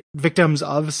the victims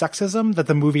of sexism that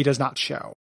the movie does not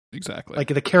show. Exactly. Like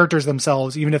the characters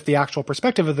themselves, even if the actual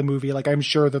perspective of the movie, like I'm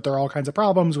sure that there are all kinds of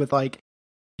problems with like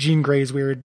Jean Grey's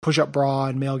weird push-up bra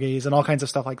and male gaze and all kinds of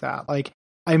stuff like that. Like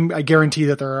I guarantee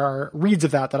that there are reads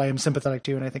of that I am sympathetic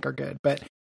to and I think are good, but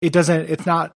it's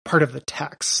not part of the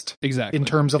text. Exactly. In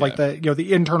terms of like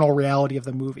the internal reality of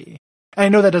the movie. And I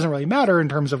know that doesn't really matter in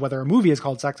terms of whether a movie is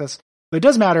called sexist, but it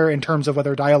does matter in terms of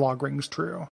whether dialogue rings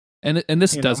true. And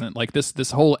this doesn't like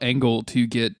this whole angle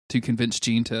to convince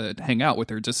Jean to hang out with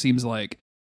her just seems like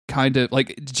kind of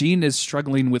like Jean is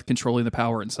struggling with controlling the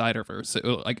power inside of her.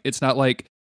 So like it's not like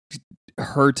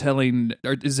her telling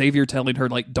or Xavier telling her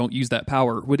like don't use that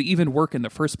power would even work in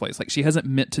the first place. Like she hasn't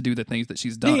meant to do the things that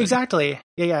she's done. Yeah, exactly.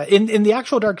 Yeah. In the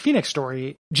actual Dark Phoenix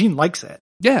story, Jean likes it.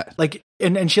 Yeah. Like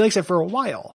and she likes it for a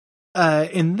while.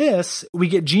 In this, we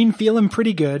get Jean feeling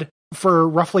pretty good for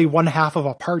roughly one half of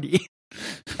a party.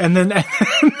 And then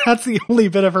that's the only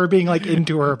bit of her being like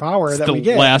into her power that we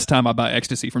get. The last time I buy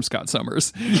ecstasy from Scott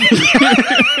Summers.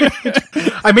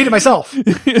 I made it myself.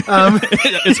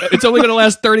 It's only going to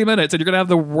last 30 minutes and you're going to have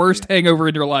the worst hangover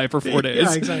in your life for 4 days.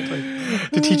 Yeah, exactly.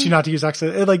 To teach you not to use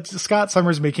ecstasy. Like Scott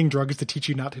Summers making drugs to teach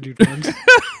you not to do drugs.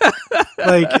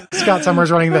 Like Scott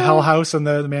Summers running the Hell House and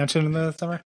the mansion in the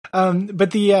summer.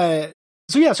 But the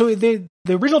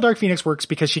original Dark Phoenix works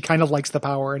because she kind of likes the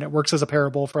power and it works as a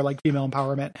parable for like female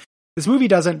empowerment. This movie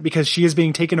doesn't because she is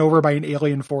being taken over by an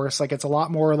alien force. Like it's a lot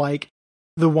more like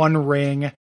the One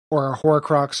Ring or a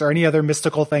Horcrux or any other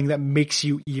mystical thing that makes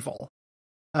you evil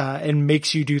and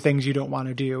makes you do things you don't want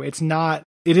to do. It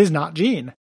is not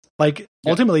Jean. Like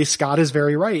ultimately Scott is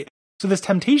very right. So this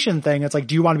temptation thing, it's like,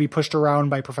 do you want to be pushed around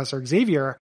by Professor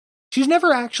Xavier? She's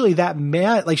never actually that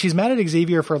mad. Like she's mad at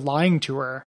Xavier for lying to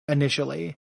her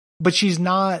initially, but she's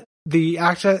not the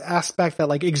aspect that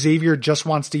like Xavier just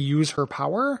wants to use her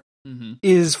power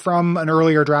is from an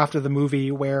earlier draft of the movie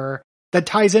where that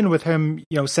ties in with him,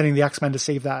 sending the X-Men to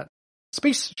save that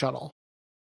space shuttle,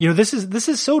 this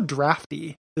is so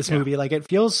drafty, this movie. Like, it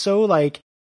feels so like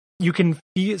you can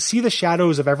see the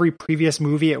shadows of every previous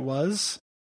movie it was.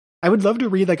 I would love to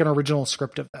read like an original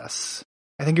script of this.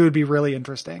 I think it would be really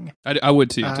interesting. I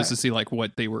would too, just to see like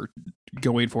what they were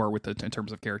going for with it in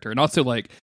terms of character, and also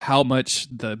like how much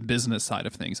the business side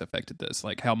of things affected this.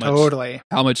 Like how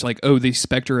much like, oh, the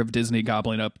specter of Disney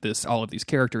gobbling up all of these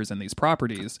characters and these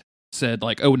properties said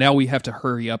like, oh, now we have to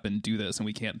hurry up and do this, and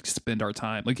we can't spend our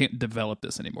time. We can't develop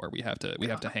this anymore. We have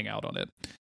to hang out on it.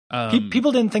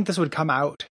 People didn't think this would come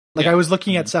out. Like I was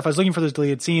looking at stuff. I was looking for those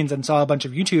deleted scenes and saw a bunch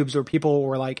of YouTubes where people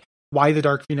were like, "Why the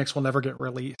Dark Phoenix will never get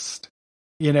released?"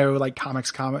 Like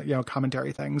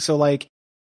commentary things. So like,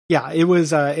 yeah, it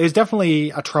was definitely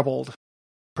a troubled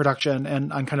production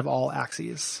and on kind of all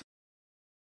axes.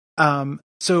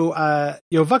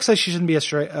 Vuk says she shouldn't be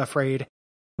afraid.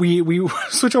 We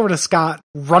switch over to Scott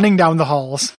running down the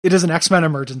halls. It is an X-Men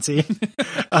emergency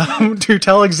to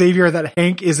tell Xavier that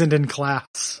Hank isn't in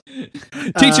class.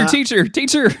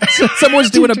 Teacher!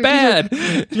 Someone's doing a bad.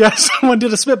 Yeah, someone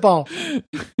did a spitball.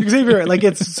 Xavier, like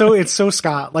it's so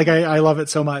Scott. Like I love it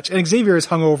so much. And Xavier is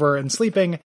hungover and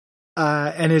sleeping,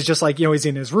 and is just like he's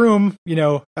in his room.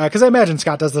 Because I imagine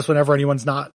Scott does this whenever anyone's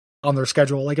not on their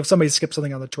schedule. Like if somebody skips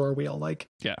something on the tour wheel, like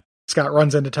Scott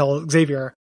runs in to tell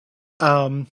Xavier.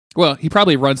 Well, he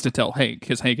probably runs to tell Hank,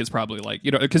 because Hank is probably like,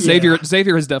 because Xavier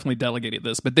has definitely delegated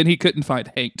this, but then he couldn't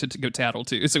find Hank to go tattle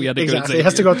to, so he had to go to Xavier. He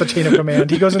has to go with the chain of command.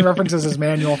 He goes and references his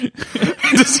manual.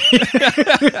 It's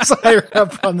higher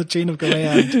up on the chain of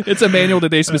command. It's a manual that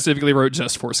they specifically wrote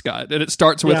just for Scott, and it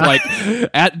starts with like,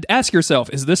 ask yourself,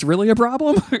 is this really a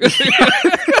problem?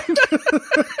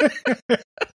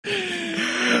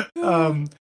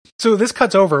 So this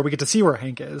cuts over. We get to see where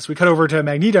Hank is. We cut over to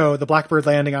Magneto, the Blackbird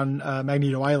landing on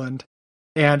Magneto Island,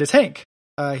 and it's Hank.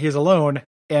 He is alone,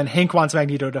 and Hank wants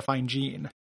Magneto to find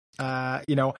Jean.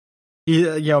 Magneto's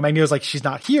like, she's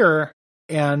not here,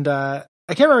 and I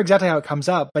can't remember exactly how it comes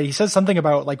up, but he says something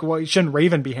about like, well, shouldn't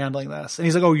Raven be handling this? And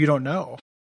he's like, oh, you don't know.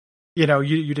 You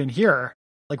didn't hear.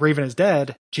 Like, Raven is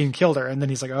dead. Jean killed her, and then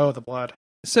he's like, oh, the blood.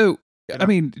 So. I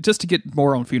mean, just to get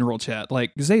more on funeral chat,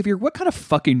 like, Xavier, what kind of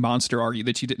fucking monster are you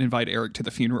that you didn't invite Eric to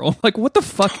the funeral? Like, what the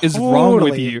fuck is wrong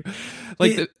with you?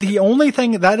 Like, the only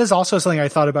thing that is also something I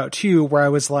thought about too, where I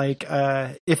was like,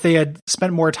 if they had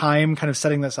spent more time kind of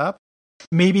setting this up,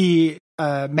 maybe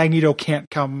Magneto can't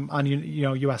come on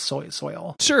U.S.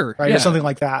 soil, sure, right, or something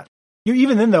like that.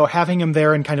 Even then, though, having him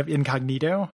there in kind of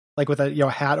incognito, like with a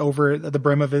hat over the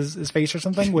brim of his face or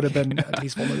something, would have been a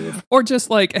tasteful move. Or just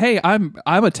like, hey, I'm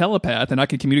a telepath and I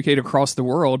can communicate across the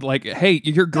world. Like, hey,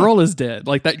 your girl is dead.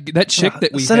 Like that chick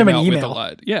that we hang out with a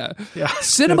lot. Yeah.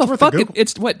 Send him a fucking.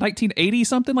 It's what 1980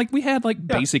 something. Like we had like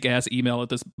basic ass email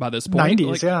by this point. 90s,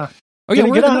 like, yeah. Oh yeah,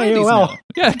 get on AOL. Now.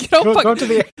 Yeah, get on. Go to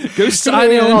the go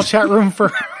sign in. AOL chat room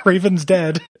for Raven's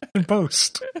dead and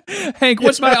post. Hank,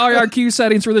 what's my IRQ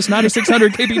settings for this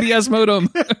 9600 kbps modem?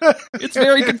 It's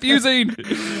very confusing.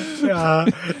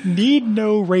 Need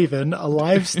no Raven, a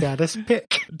live status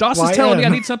pic. DOS is telling me I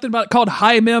need something called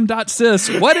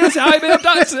himem.sys. What is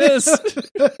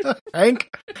himem.sys?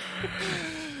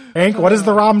 Hank, what is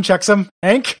the ROM checksum?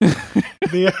 Hank?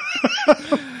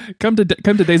 Come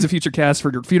to Days of Future Cast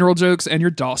for your funeral jokes and your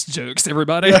DOS jokes,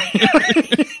 everybody.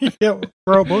 Yeah,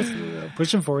 we're both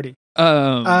pushing 40.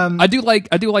 I do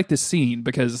like this scene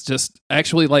because just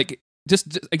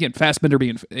again, Fassbender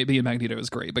being Magneto is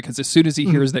great, because as soon as he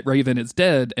hears that Raven is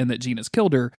dead and that Jean has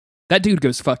killed her, that dude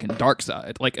goes fucking dark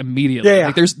side, like immediately. Yeah.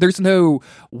 Like there's no,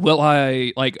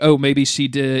 maybe she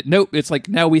did. Nope. It's like,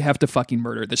 now we have to fucking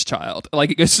murder this child.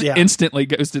 Like it goes, instantly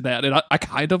goes to that. And I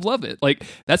kind of love it. Like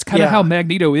that's kind of how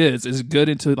Magneto is good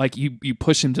into like, you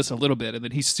push him just a little bit and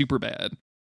then he's super bad.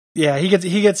 Yeah. He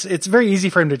gets, it's very easy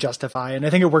for him to justify. And I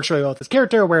think it works really well with his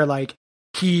character where like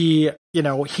he's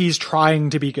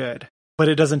trying to be good, but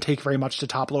it doesn't take very much to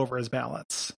topple over his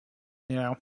balance,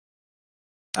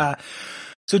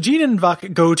 So Jean and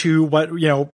Vuk go to what,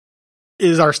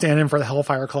 is our stand-in for the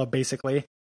Hellfire Club, basically,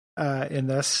 in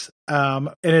this. And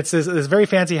it's this very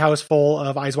fancy house full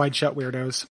of Eyes Wide Shut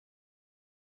weirdos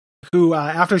who,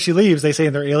 after she leaves, they say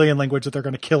in their alien language that they're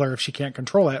going to kill her if she can't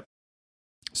control it.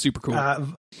 Super cool.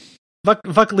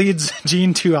 Vuk leads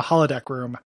Jean to a holodeck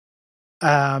room.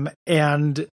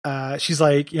 And she's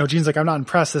like, Jean's like, I'm not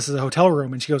impressed. This is a hotel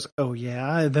room. And she goes, oh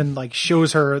yeah. And then like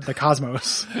shows her the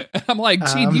cosmos. I'm like,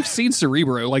 Jean, you've seen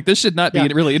Cerebro. Like this should not be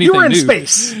really anything new. You were in new.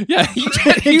 space. Yeah.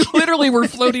 You literally were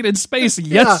floating in space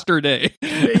yesterday.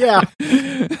 Yeah.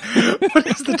 What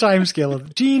is the time scale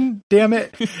of Jean? Damn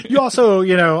it. You also,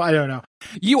 I don't know.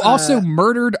 You also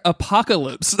murdered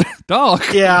Apocalypse. Dog.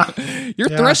 Yeah. Your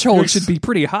threshold should be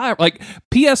pretty high. Like,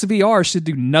 PSVR should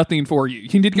do nothing for you.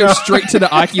 You need to go straight to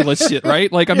the Oculus shit,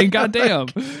 right? Like, I mean, goddamn.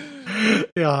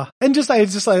 Yeah. And just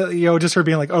her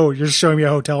being like, oh, you're just showing me a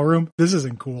hotel room? This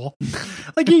isn't cool.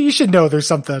 Like, you should know there's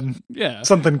something going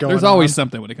on. There's always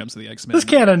something when it comes to the X-Men. This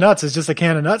can of nuts is just a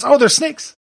can of nuts. Oh, there's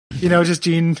snakes. Just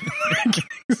Jean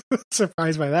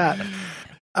surprised by that.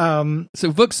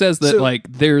 So Vuk says that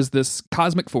there's this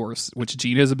cosmic force which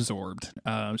Jean has absorbed.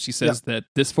 She says that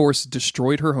this force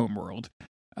destroyed her homeworld,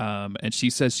 and she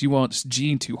says she wants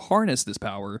Jean to harness this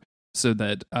power so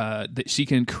that she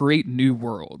can create new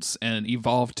worlds and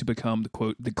evolve to become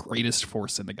the greatest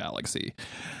force in the galaxy.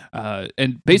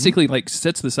 And basically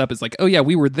sets this up as like, oh yeah,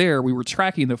 we were there, we were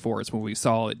tracking the force when we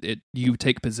saw it you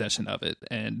take possession of it,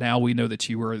 and now we know that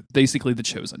you were basically the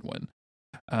chosen one.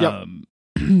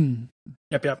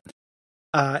 Yep.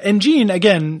 And Jean,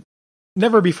 again,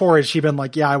 never before has she been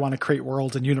like, yeah, I want to create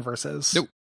worlds and universes. Nope.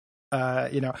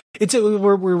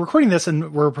 We're recording this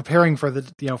and we're preparing for the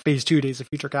phase 2 Days of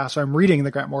Future Cast. So I'm reading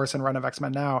the Grant Morrison run of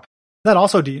X-Men now. That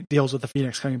also deals with the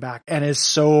Phoenix coming back and is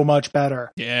so much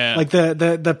better. Yeah. Like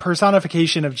the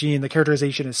personification of Jean, the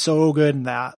characterization is so good in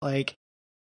that. Like,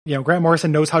 Grant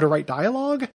Morrison knows how to write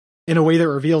dialogue in a way that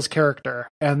reveals character.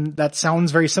 And that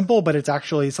sounds very simple, but it's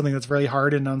actually something that's very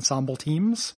hard in ensemble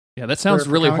teams. Yeah, that sounds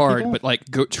really hard, people.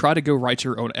 But try to go write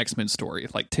your own X-Men story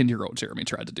like 10-year-old Jeremy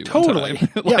tried to do. Totally.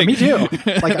 Yeah, me too.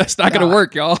 Like that's not going to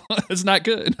work, y'all. It's not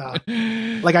good.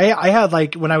 Like I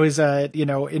had when I was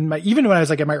in my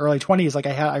early 20s,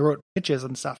 I wrote pitches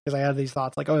and stuff because I had these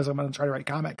thoughts like, oh, I'm going to try to write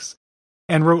comics,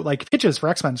 and wrote pitches for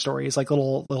X-Men stories, like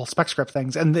little spec script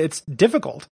things, and it's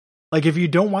difficult. Like if you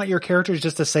don't want your characters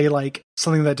just to say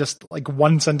something that just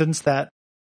one sentence that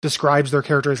describes their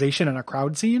characterization in a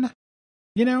crowd scene.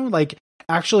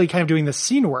 Actually kind of doing the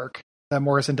scene work that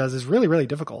Morrison does is really, really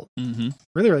difficult. Mm-hmm.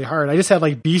 Really, really hard. I just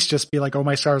had Beast just be like, oh,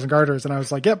 my stars and garters. And I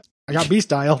was like, yep, I got Beast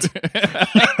dialed.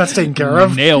 That's taken care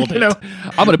of. Nailed it.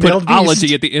 I'm going to put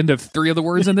ology at the end of 3 of the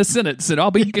words in this sentence and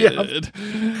I'll be good.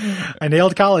 Yep. I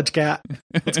nailed college cat.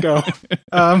 Let's go.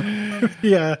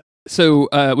 Yeah. So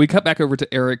we cut back over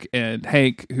to Eric and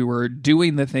Hank, who were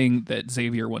doing the thing that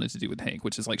Xavier wanted to do with Hank,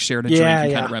 which is sharing a drink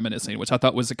and kind of reminiscing, which I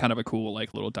thought was a kind of a cool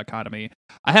little dichotomy.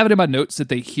 I have it in my notes that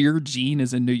they hear Jean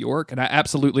is in New York, and I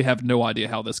absolutely have no idea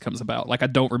how this comes about. I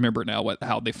don't remember now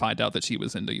how they find out that she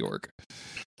was in New York.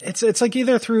 It's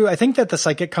either through, I think that the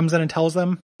psychic comes in and tells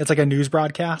them. It's a news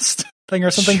broadcast thing or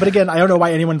something. But again, I don't know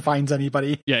why anyone finds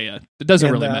anybody. Yeah. It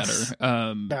doesn't really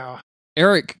matter. No.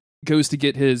 Eric goes to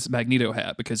get his Magneto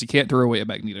hat because you can't throw away a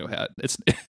Magneto hat. It's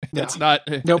not.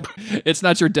 Nope. It's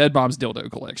not your dead mom's dildo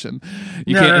collection.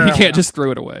 You can't just throw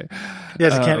it away.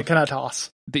 Yes, it cannot toss.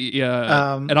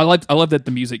 And I love that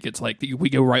the music gets we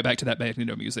go right back to that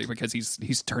Magneto music because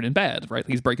he's turning bad, right?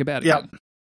 He's breaking bad again.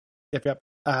 Yep.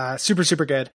 Super, super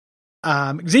good.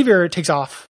 Xavier takes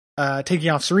off, taking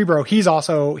off Cerebro. He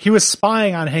was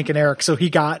spying on Hank and Eric, so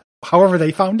he got however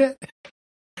they found it.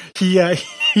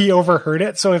 He overheard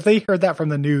it. So if they heard that from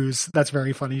the news, that's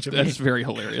very funny to me. That's very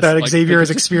hilarious. That Xavier is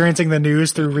experiencing the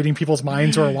news through reading people's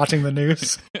minds who are watching the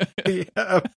news.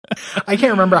 I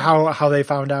can't remember how they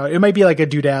found out. It might be a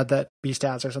doodad that Beast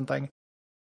has or something.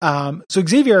 So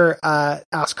Xavier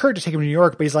asked Kurt to take him to New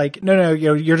York, but he's like, no,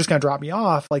 you're just going to drop me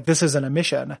off. This isn't a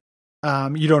mission.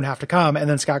 You don't have to come. And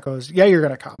then Scott goes, yeah, you're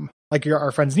going to come.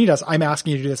 Our friends need us. I'm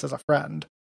asking you to do this as a friend.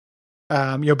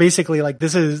 Basically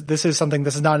this is something,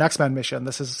 this is not an X-Men mission.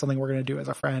 This is something we're going to do as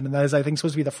a friend. And that is, I think,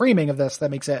 supposed to be the framing of this that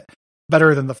makes it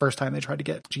better than the first time they tried to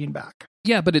get Jean back.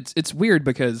 Yeah, but it's weird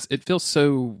because it feels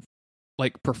so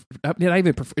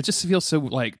it just feels so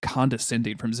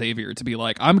condescending from Xavier to be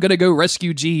like, I'm going to go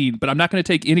rescue Jean, but I'm not going to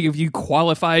take any of you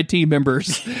qualified team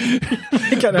members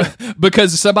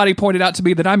because somebody pointed out to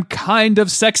me that I'm kind of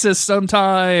sexist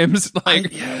sometimes.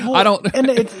 I don't.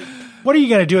 And what are you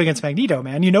going to do against Magneto,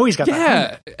 man? He's got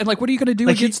that. And what are you going to do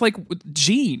against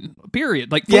Jean?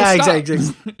 Period. Exactly.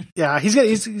 Yeah, he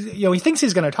thinks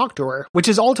he's going to talk to her, which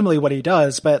is ultimately what he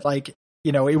does. But it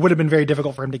would have been very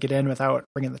difficult for him to get in without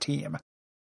bringing the team.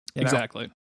 Exactly.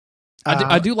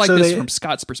 I do like this from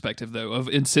Scott's perspective, though, of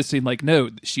insisting no,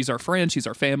 she's our friend, she's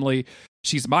our family,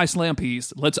 she's my slam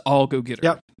piece. Let's all go get her.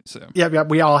 Yep. So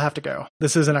we all have to go.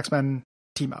 This is an X-Men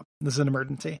team up. This is an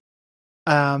emergency.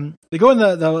 They go in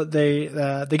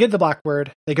they get the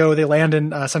Blackbird. They land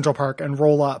in Central Park and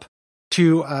roll up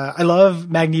to, I love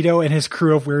Magneto and his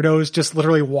crew of weirdos just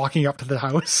literally walking up to the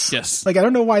house. Yes. Like, I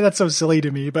don't know why that's so silly to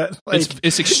me, but like,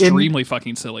 it's extremely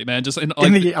fucking silly, man. Just in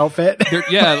the outfit.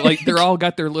 They're all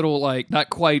got their little, like, not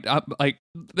quite, like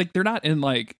they're not in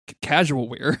like casual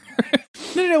wear.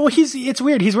 No. Well, it's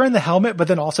weird. He's wearing the helmet, but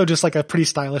then also just like a pretty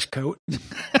stylish coat.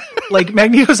 Like,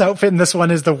 Magneto's outfit in this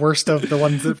one is the worst of the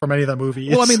ones from any of the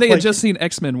movies. Well, I mean, they had just seen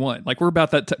X-Men 1. Like, we're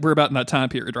about in that time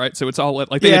period, right? So it's all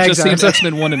like they had just seen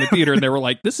X-Men 1 in the theater, and they were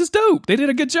like, "This is dope. They did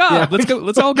a good job. Yeah. Let's go.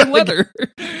 Let's all get leather."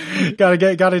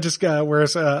 Gotta just wear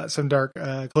some dark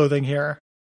clothing here.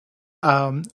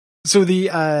 So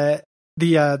the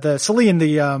Celine,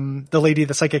 the lady,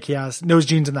 the psychic he has, knows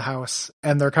Jean's in the house,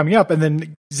 and they're coming up, and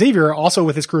then Xavier, also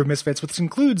with his crew of misfits, which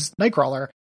includes Nightcrawler,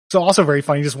 so also very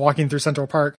funny, just walking through Central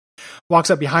Park, walks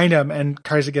up behind him and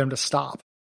tries to get him to stop.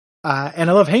 And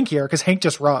I love Hank here because Hank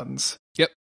just runs. Yep.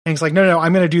 Hank's like, no,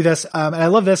 I'm going to do this. And I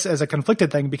love this as a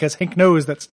conflicted thing because Hank knows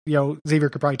that, Xavier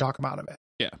could probably talk him out of it.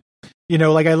 Yeah.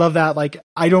 Like, I love that. Like,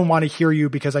 I don't want to hear you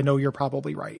because I know you're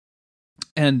probably right.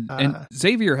 And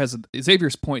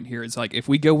Xavier's point here is like, if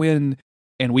we go in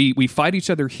and we fight each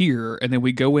other here, and then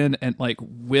we go in and like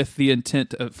with the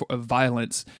intent of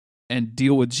violence and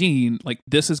deal with Jean, like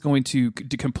this is going to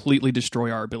completely destroy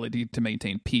our ability to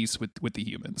maintain peace with the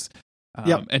humans.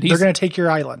 And they're going to take your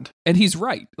island. And he's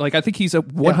right. Like, I think he's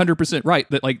 100% right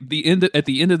that like at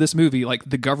the end of this movie, like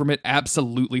the government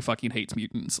absolutely fucking hates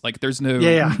mutants. Like, there's no.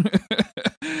 Yeah.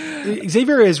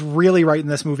 Xavier is really right in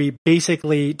this movie,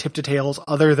 basically tip to tails,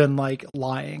 other than like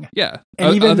lying. Yeah.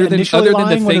 And even other than the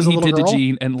thing he did to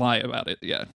Jean and lie about it.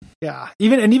 Yeah. Yeah.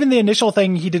 Even the initial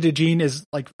thing he did to Jean is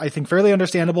like, I think, fairly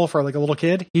understandable for like a little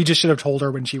kid. He just should have told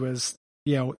her when she was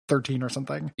 13 or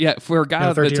something. Yeah, for a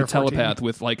guy that's a telepath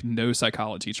with like no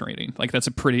psychology training, like that's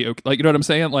a pretty like, you know what I'm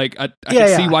saying? Like, I can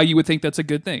see why you would think that's a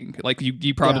good thing. Like,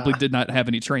 you probably did not have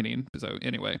any training. So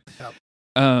anyway,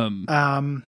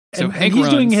 so Hank he's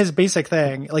doing his basic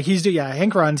thing. Like,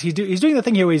 Hank runs. He's doing the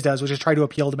thing he always does, which is try to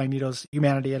appeal to Magneto's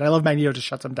humanity. And I love Magneto just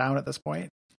shuts him down at this point.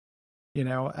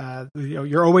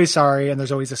 You're always sorry, and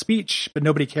there's always a speech, but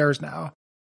nobody cares now.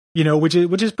 Which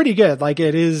is pretty good. Like,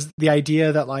 it is the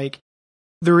idea that like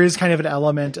there is kind of an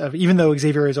element of, even though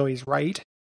Xavier is always right,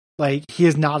 like he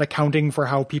is not accounting for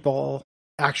how people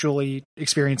actually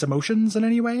experience emotions in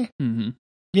any way. Mm-hmm.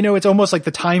 It's almost like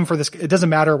the time for this, it doesn't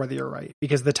matter whether you're right,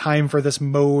 because the time for this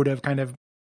mode of kind of,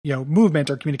 movement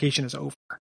or communication is over.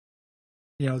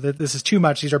 This is too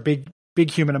much. These are big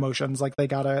human emotions. Like, they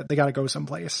gotta go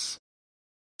someplace.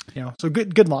 So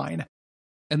good line.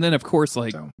 And then of course,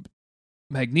 like,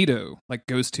 Magneto like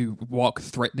goes to walk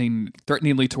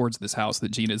threateningly towards this house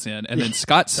that Jean is in, and then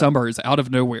Scott Summers out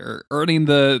of nowhere earning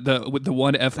the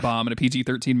one F-bomb in a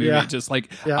PG-13 movie, just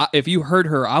like, if you hurt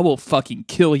her, I will fucking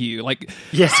kill you. Like,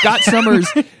 Scott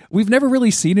Summers, we've never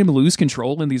really seen him lose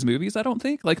control in these movies, I don't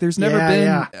think. Like, there's never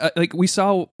been like, we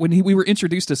saw when we were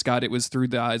introduced to Scott, it was through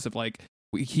the eyes of like,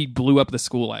 he blew up the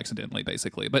school accidentally,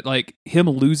 basically. But like, him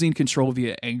losing control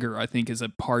via anger, I think, is a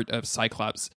part of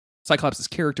Cyclops'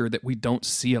 character that we don't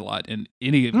see a lot in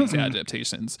any of these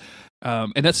adaptations.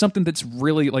 And that's something that's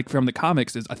really, like, from the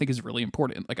comics, I think is really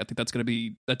important. Like, I think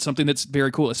that's something that's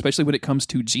very cool, especially when it comes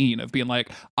to Jean, of being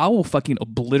like, I will fucking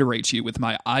obliterate you with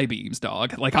my eye beams,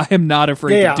 dog. Like, I am not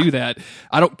afraid to do that.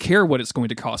 I don't care what it's going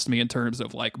to cost me in terms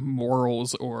of like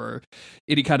morals or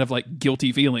any kind of like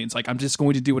guilty feelings. Like, I'm just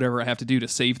going to do whatever I have to do to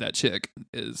save that chick.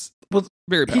 Is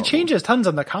very powerful. He changes tons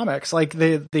in the comics. Like,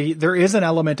 there is an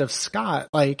element of Scott,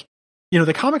 like,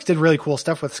 the comics did really cool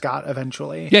stuff with Scott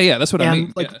eventually. Yeah, that's what I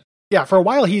mean. Like, for a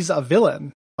while he's a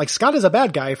villain. Like, Scott is a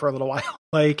bad guy for a little while.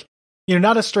 Like,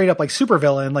 not a straight up like super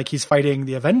villain, like he's fighting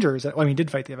the Avengers. Well, I mean, he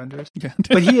did fight the Avengers,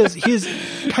 but he is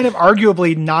kind of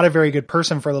arguably not a very good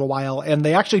person for a little while. And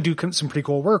they actually do some pretty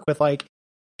cool work with like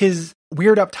his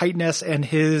weird uptightness and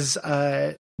his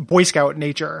Boy Scout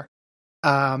nature.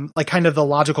 Like, kind of the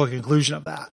logical conclusion of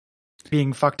that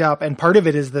being fucked up. And part of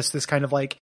it is this kind of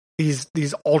like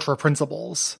these ultra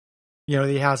principles, that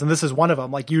he has. And this is one of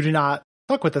them. Like, you do not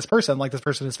fuck with this person, like this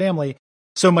person is family,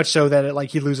 so much so that it,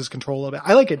 like, he loses control of it.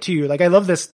 I like it too. Like, I love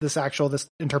this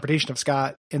interpretation of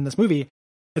Scott in this movie.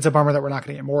 It's a bummer that we're not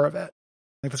going to get more of it.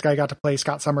 Like, this guy got to play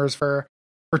Scott Summers for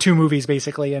 2 movies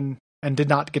basically, and did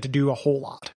not get to do a whole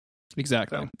lot.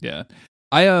 Exactly. So, yeah.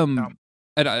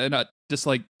 And I just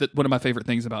like that. One of my favorite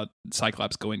things about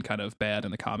Cyclops going kind of bad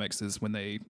in the comics is when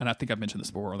and I think I've mentioned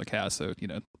this before on the cast, so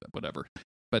whatever.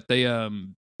 But they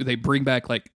they bring back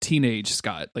like teenage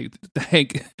Scott, like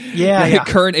Hank. Yeah.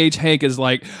 Current age Hank is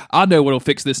like, I know what'll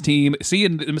fix this team.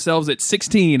 Seeing themselves at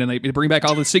 16, and they bring back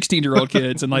all the 16-year-old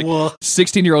kids, and like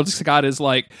 16-year-old Scott is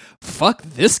like, fuck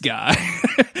this guy.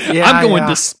 I'm going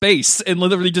to space, and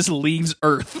literally just leaves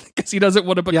Earth because he doesn't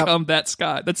want to become that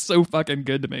Scott. That's so fucking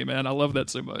good to me, man. I love that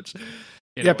so much.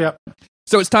 Anyway. Yep.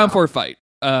 So it's time for a fight.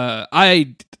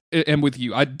 I am with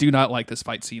you. I do not like this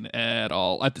fight scene at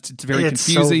all. It's very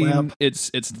confusing. So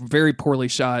it's very poorly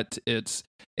shot.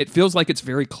 It feels like it's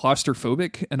very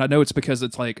claustrophobic, and I know it's because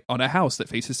it's like on a house that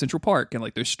faces Central Park, and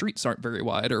like those streets aren't very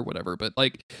wide or whatever. But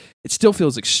like, it still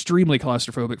feels extremely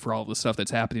claustrophobic for all of the stuff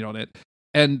that's happening on it,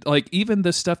 and like even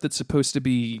the stuff that's supposed to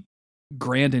be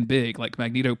grand and big, like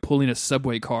Magneto pulling a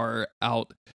subway car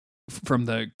out from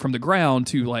the ground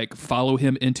to like follow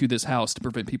him into this house to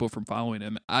prevent people from following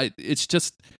him. It's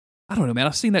just, I don't know, man.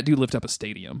 I've seen that dude lift up a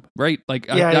stadium, right? Like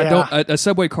a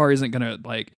subway car isn't gonna,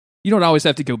 like, you don't always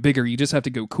have to go bigger, you just have to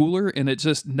go cooler, and it's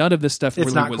just none of this stuff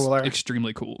really was cooler.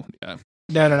 Extremely cool. Yeah.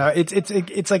 No.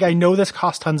 It's like, I know this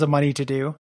cost tons of money to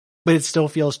do, but it still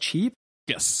feels cheap.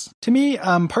 Yes. To me,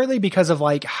 partly because of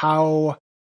like how,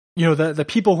 the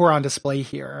people who are on display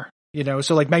here.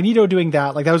 So like Magneto doing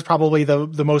that, like that was probably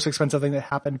the most expensive thing that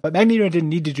happened. But Magneto didn't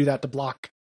need to do that to block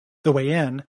the way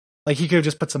in. Like he could have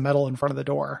just put some metal in front of the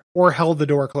door or held the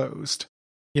door closed.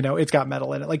 It's got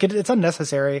metal in it. Like it's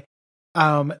unnecessary.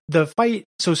 The fight.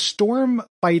 So Storm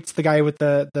fights the guy with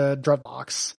the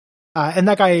dreadlocks, and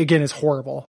that guy again is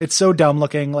horrible. It's so dumb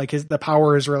looking. Like the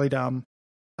power is really dumb.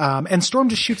 And Storm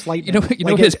just shoots lightning. You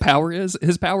know what his power is?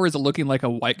 His power is looking like a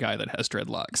white guy that has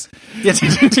dreadlocks. Yes.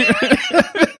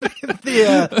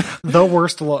 The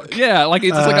worst look. Yeah, like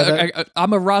it's like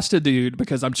I'm a Rasta dude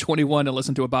because I'm 21 and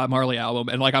listen to a Bob Marley album,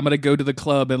 and like I'm gonna go to the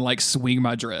club and like swing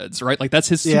my dreads, right? Like that's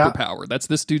his superpower. That's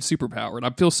this dude's superpower, and I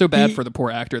feel so bad for the poor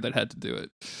actor that had to do it.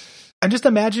 I'm just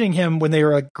imagining him when they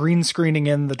were like green screening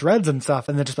in the dreads and stuff,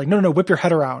 and then just like, no, whip your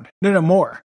head around. No,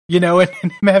 more. And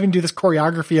him having to do this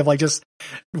choreography of like just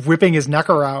whipping his neck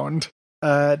around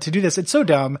to do this. It's so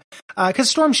dumb. Because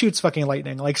Storm shoots fucking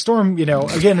lightning. Like Storm,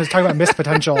 again, is talking about missed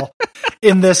potential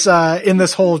in this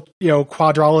whole,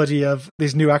 quadrology of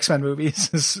these new X-Men movies.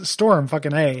 Storm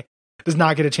fucking does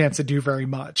not get a chance to do very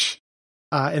much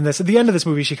in this. At the end of this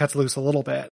movie, she cuts loose a little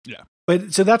bit. Yeah.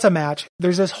 But so that's a match.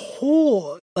 There's this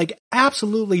whole like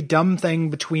absolutely dumb thing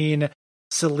between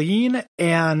Selene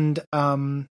and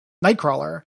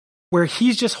Nightcrawler, where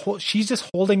she's just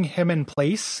holding him in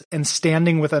place and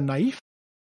standing with a knife,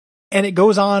 and it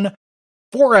goes on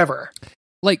forever.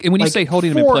 Like, and when you say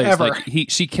holding him in place, like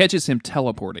she catches him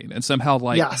teleporting and somehow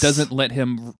like doesn't let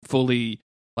him fully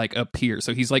like appear.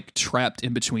 So he's like trapped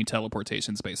in between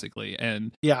teleportations basically.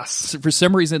 And for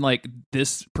some reason, like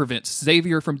this prevents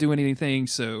Xavier from doing anything.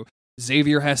 So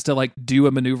Xavier has to like do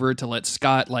a maneuver to let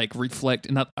Scott like reflect.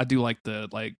 And I do like the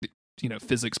like,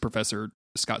 physics professor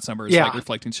Scott Summers like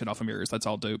reflecting shit off of mirrors. That's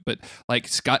all dope. But like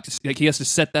Scott, like he has to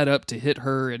set that up to hit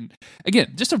her, and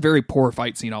again, just a very poor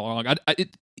fight scene all along.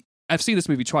 I've seen this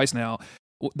movie twice now.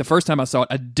 The first time I saw it,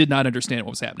 I did not understand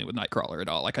what was happening with Nightcrawler at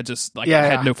all. Like I just I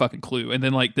had no fucking clue. And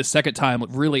then like the second time,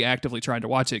 really actively trying to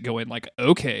watch it, going like,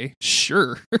 okay,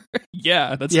 sure,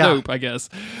 that's dope. I guess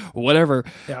whatever.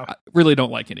 Yeah. I really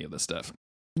don't like any of this stuff.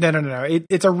 No.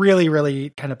 It's a really,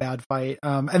 really kind of bad fight.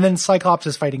 And then Cyclops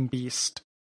is fighting Beast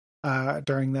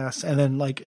during this, and then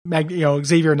like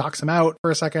Xavier knocks him out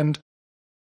for a second.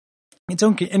 It's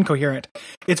incoherent.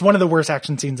 It's one of the worst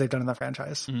action scenes they've done in the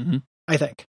franchise, I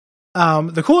think.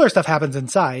 The cooler stuff happens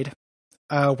inside,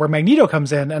 where Magneto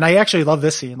comes in, and I actually love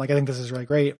this scene. Like I think this is really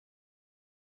great.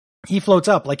 He floats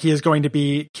up like he is going to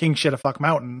be King Shit a Fuck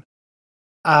Mountain,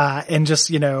 and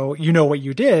just what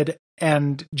you did.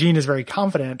 And Jean is very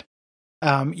confident.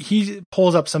 He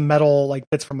pulls up some metal like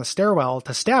bits from the stairwell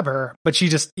to stab her, but she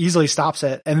just easily stops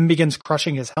it and then begins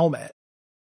crushing his helmet.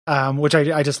 Which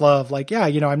I just love. Like,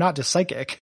 I'm not just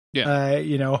psychic.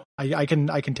 Yeah. I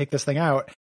can take this thing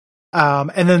out.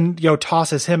 And then,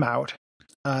 tosses him out,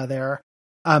 there.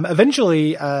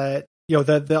 Eventually,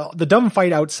 the dumb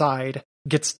fight outside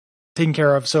gets taken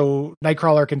care of. So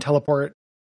Nightcrawler can teleport,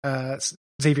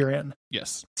 Xavier in.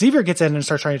 Yes. Xavier gets in and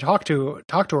starts trying to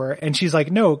talk to her, and she's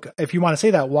like, "No, if you want to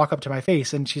say that, walk up to my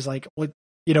face." And she's like, "What?"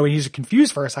 And he's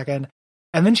confused for a second,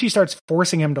 and then she starts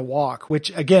forcing him to walk.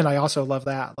 Which again, I also love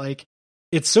that. Like,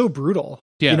 it's so brutal.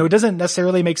 Yeah. It doesn't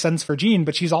necessarily make sense for Jean,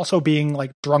 but she's also being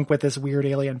like drunk with this weird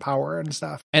alien power and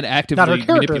stuff, and actively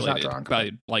manipulated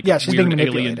by like she's weird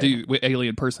being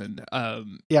alien person.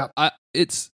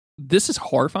 This is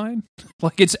horrifying.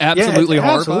 Like it's absolutely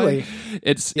horrifying. Absolutely.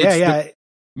 It's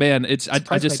man,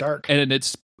 I just dark. And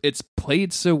it's it's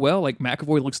played so well. Like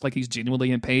McAvoy looks like he's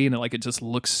genuinely in pain, and like it just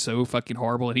looks so fucking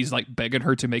horrible. And he's like begging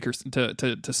her to make her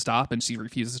to stop, and she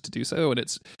refuses to do so. And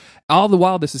it's all the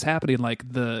while this is happening,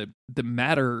 like the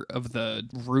matter of the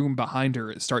room behind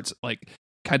her, it starts like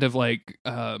kind of like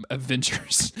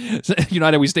Avengers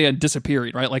United We Stand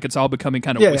disappearing, right? Like it's all becoming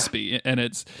kind of wispy, and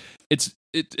it's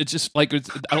just like it's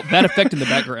that effect in the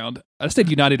background. I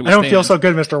said United We Stand. I don't feel so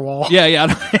good, Mr. Wall. Yeah.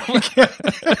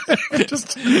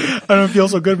 I don't feel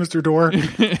so good, Mr. Door.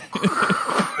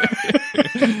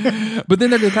 But then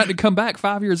they're going to kind of come back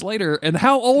 5 years later, and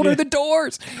how old are the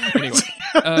doors? Anyway,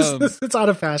 it's out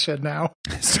of fashion now.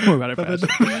 So out of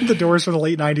fashion. The doors from the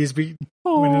late 90s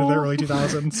went into the early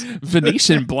 2000s.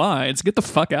 Venetian blinds, get the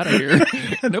fuck out of here.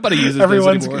 Nobody uses those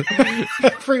anymore.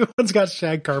 Everyone's got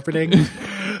shag carpeting.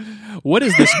 What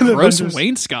is this gross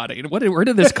wainscoting? Where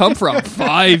did this come from?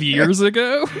 5 years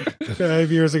ago?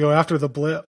 5 years ago, after the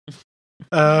blip.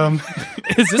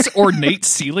 Is this ornate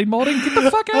ceiling molding? Get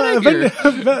the fuck out of here.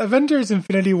 Avengers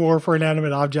Infinity War for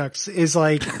Inanimate Objects is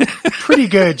like pretty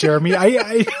good, Jeremy.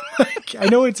 I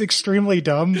know it's extremely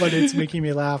dumb, but it's making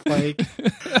me laugh. Like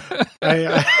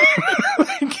I'm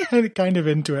kind of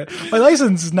into it. My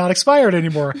license is not expired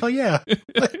anymore. Oh yeah.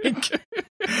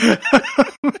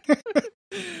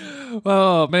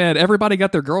 Oh man, everybody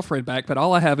got their girlfriend back, but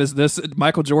all I have is this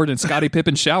Michael Jordan, Scottie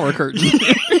Pippen shower curtain.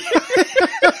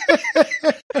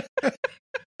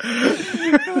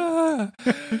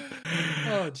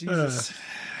 Oh Jesus.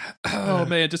 Oh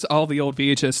man, just all the old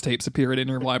VHS tapes appearing in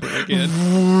your library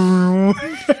again.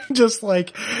 just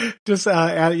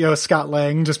Scott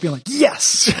Lang just being like,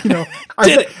 yes,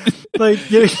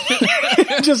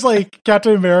 just like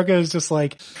Captain America is just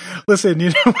like,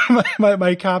 listen,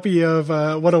 my copy of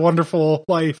What a Wonderful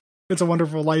Life. It's a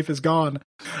Wonderful Life is gone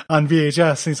on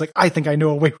VHS. And he's like, I think I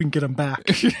know a way we can get him back.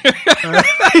 Go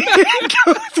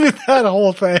through that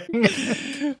whole thing.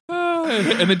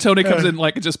 And then Tony comes in,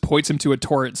 like, just points him to a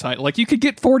torrent site. Like, you could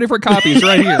get 4 different copies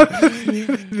right here.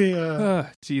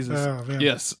 Jesus. Oh,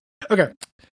 yes. Okay.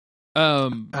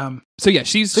 So yeah,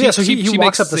 he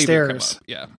walks up the stairs.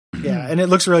 Yeah. Yeah. And it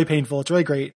looks really painful. It's really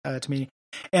great to me.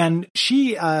 And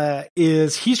he's trying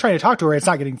to talk to her. It's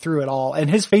not getting through at all. And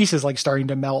his face is like starting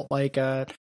to melt, like,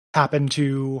 happened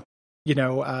to,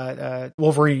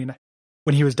 Wolverine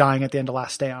when he was dying at the end of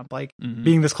Last Stand. Like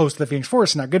being this close to the Phoenix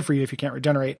Force is not good for you if you can't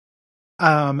regenerate.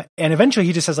 And eventually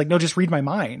he just says like, no, just read my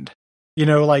mind.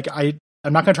 Like I'm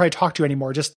not going to try to talk to you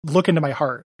anymore. Just look into my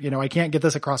heart. I can't get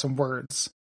this across in words.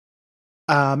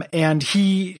 And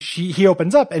he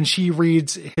opens up and she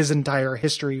reads his entire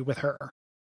history with her.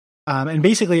 And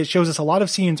basically it shows us a lot of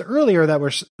scenes earlier that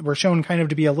were shown kind of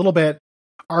to be a little bit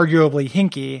arguably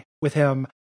hinky with him,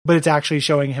 but it's actually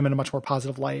showing him in a much more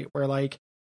positive light where like,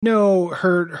 no,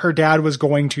 her dad was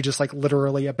going to just like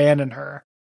literally abandon her,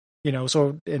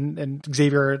 so, and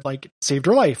Xavier like saved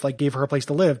her life, like gave her a place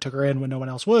to live, took her in when no one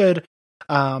else would,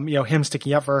 him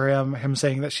sticking up for him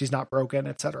saying that she's not broken,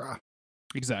 etc.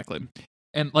 Exactly.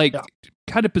 And like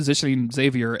kind of positioning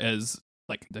Xavier as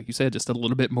like you said, just a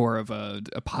little bit more of a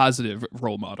positive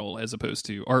role model as opposed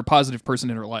to, or a positive person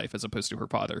in her life as opposed to her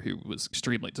father, who was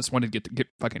extremely just wanted to get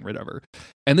fucking rid of her.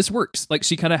 And this works. Like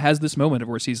she kind of has this moment of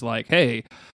where she's like, "Hey,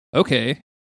 okay,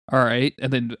 all right,"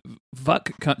 and then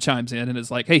Vuk chimes in and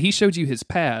is like, "Hey, he showed you his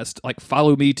past. Like,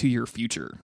 follow me to your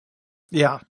future."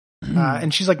 Yeah,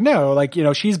 and she's like, "No, like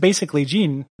she's basically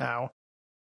Jean now."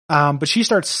 But Vuk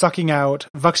starts sucking out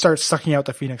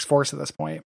the Phoenix Force at this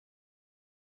point.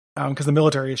 Because the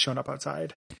military has shown up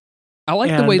outside. I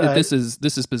like the way that this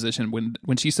is positioned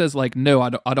when she says like, no,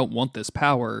 I don't want this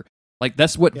power. Like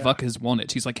that's what Vuk has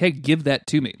wanted. She's like, hey, give that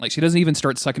to me. Like she doesn't even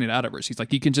start sucking it out of her. She's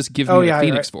like, you can just give me the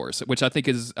Phoenix Force, which I think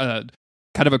is kind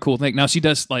of a cool thing. Now she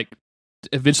does like,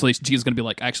 eventually she's going to be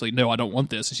like, actually, no, I don't want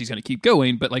this, and she's going to keep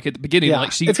going. But like at the beginning,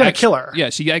 like it's going to kill her. Yeah,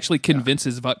 she actually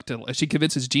convinces Vuk she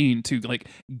convinces Jean to like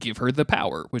give her the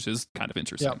power, which is kind of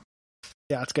interesting.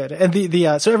 Yeah, it's good. And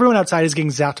so everyone outside is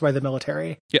getting zapped by the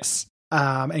military. Yes.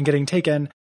 And getting taken.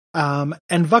 And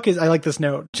Vuk is, I like this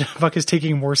note, Vuk is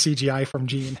taking more CGI from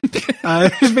Jean.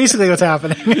 It's basically what's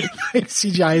happening.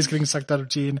 CGI is getting sucked out of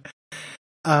Jean.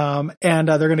 And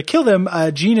they're going to kill them.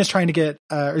 Jean is trying to get,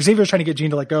 or Xavier's trying to get Jean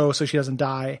to let go so she doesn't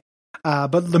die.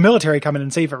 But the military come in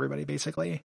and save everybody,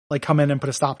 basically. Like come in and put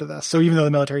a stop to this. So even though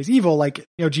the military is evil, like,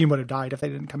 Jean would have died if they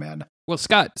didn't come in. Well,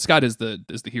 Scott is the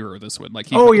hero of this one. Like,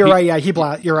 you're right. Yeah,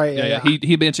 you're right. Yeah.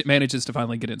 He manages to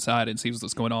finally get inside and sees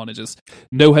what's going on, and just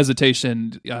no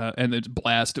hesitation, and then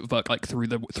blast Vuk like through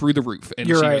the roof, and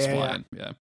she goes flying.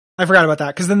 Yeah. I forgot about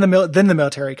that because then the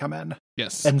military come in,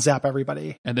 yes, and zap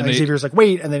everybody. And then Xavier's like,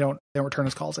 wait, and they don't return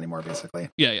his calls anymore, basically.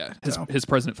 Yeah. His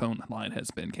president phone line has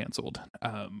been canceled.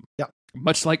 Yeah.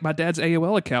 Much like my dad's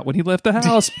AOL account when he left the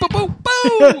house. Boom,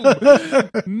 boom, boom!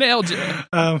 Nailed you.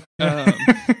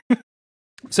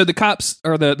 So the cops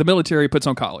or the military puts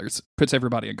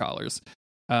everybody in collars.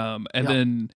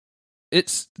 Then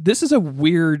this is a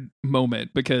weird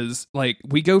moment because like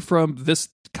we go from this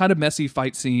kind of messy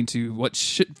fight scene to what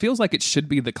feels like it should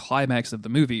be the climax of the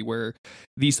movie where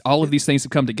all of these things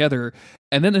have come together,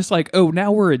 and then it's like, oh,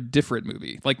 now we're a different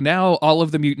movie. Like now all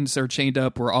of the mutants are chained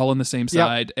up, we're all on the same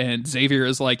side, and Xavier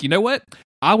is like, you know what?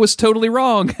 I was totally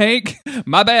wrong, Hank.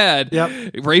 My bad.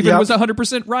 Yep. Raven was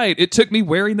 100% right. It took me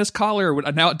wearing this collar.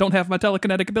 Now I don't have my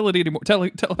telekinetic ability anymore,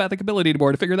 telepathic ability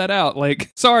anymore to figure that out.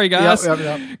 Like, sorry, guys.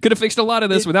 Could have fixed a lot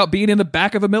of this without being in the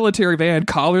back of a military van,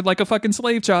 collared like a fucking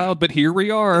slave child, but here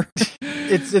we are.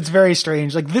 It's very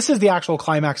strange. Like, this is the actual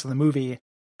climax of the movie.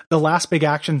 The last big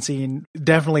action scene,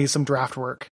 definitely some draft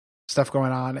work stuff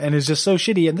going on, and is just so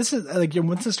shitty. And this is, like,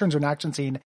 once this turns to an action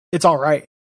scene, it's all right.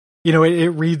 You know, it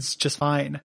reads just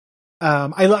fine.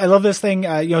 I love this thing.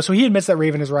 So he admits that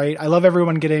Raven is right. I love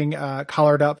everyone getting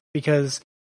collared up because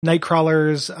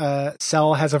Nightcrawler's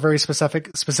cell has a very specific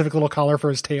little collar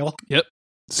for his tail. Yep,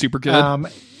 super good.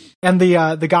 And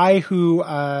the guy who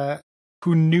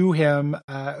knew him,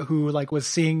 who like was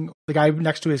seeing the guy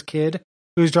next to his kid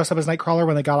who was dressed up as Nightcrawler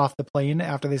when they got off the plane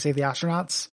after they saved the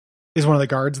astronauts, is one of the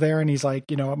guards there, and he's like,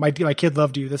 you know, my kid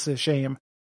loved you. This is a shame.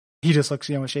 He just looks,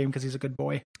 ashamed because he's a good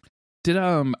boy.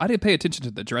 I didn't pay attention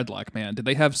to the dreadlock man. Did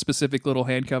they have specific little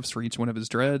handcuffs for each one of his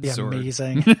dreads? Yeah,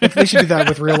 amazing. They should do that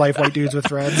with real life white dudes with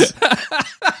dreads.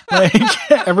 Like,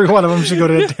 every one of them should go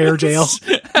to hair jail.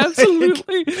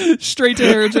 Absolutely. Straight to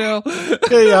hair jail.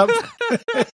 Yep.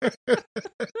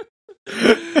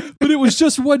 But it was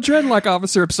just one dreadlock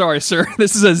officer. I'm sorry, sir.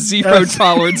 This is a zero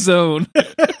tolerance zone.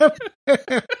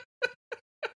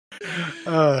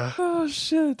 Oh,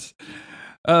 shit.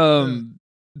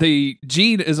 The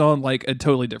Jean is on like a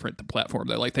totally different platform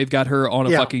though. Like they've got her on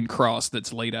a fucking cross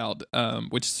that's laid out,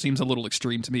 which seems a little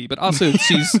extreme to me. But also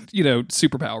she's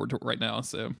super powered right now.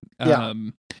 So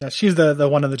she's the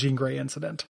one in the Jean Grey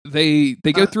incident. They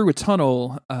go through a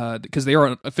tunnel because they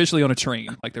are officially on a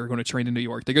train. Like they were going to train in New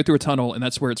York. They go through a tunnel, and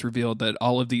that's where it's revealed that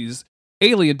all of these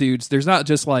alien dudes, there's not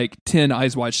just like 10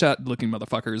 eyes wide shut looking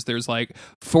motherfuckers. There's like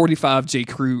 45 J.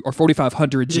 Crew or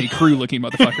 4,500 J. Crew looking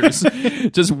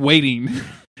motherfuckers just waiting.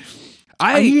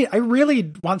 I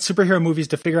really want superhero movies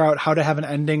to figure out how to have an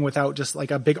ending without just like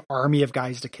a big army of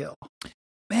guys to kill.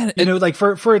 Man, like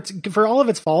for all of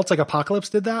its faults, like Apocalypse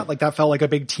did that. Like that felt like a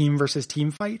big team versus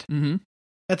team fight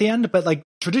at the end. But like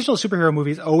traditional superhero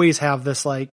movies always have this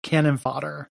like cannon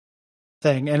fodder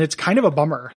thing, and it's kind of a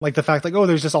bummer, like the fact like, oh,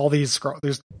 there's just all these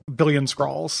there's a billion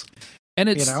Skrulls, and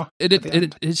it's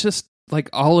it's just like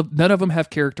none of them have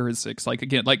characteristics. Like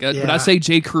again, like when I say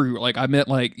J. Crew, like I meant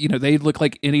like they look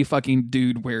like any fucking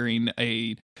dude wearing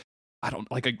I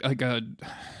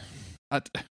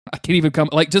can't even come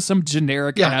like just some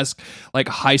generic ass like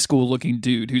high school looking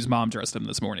dude whose mom dressed him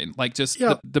this morning, like just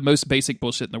the most basic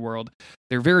bullshit in the world.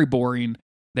 They're very boring.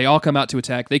 They all come out to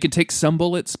attack. They can take some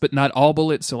bullets, but not all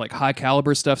bullets. So like high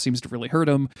caliber stuff seems to really hurt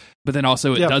them. But then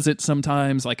also it does it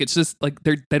sometimes. Like it's just like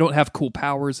they don't have cool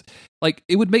powers. Like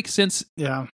it would make sense.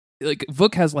 Yeah. Like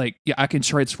Vuk has like, I can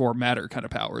transform matter kind of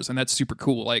powers, and that's super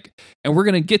cool. Like, and we're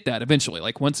gonna get that eventually.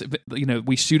 Like once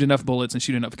we shoot enough bullets and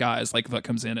shoot enough guys, like Vuk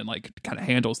comes in and like kind of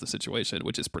handles the situation,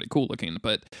 which is pretty cool looking.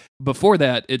 But before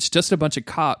that, it's just a bunch of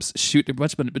cops shooting a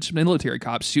bunch of military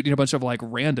cops shooting a bunch of like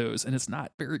randos, and it's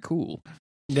not very cool.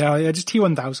 Yeah, just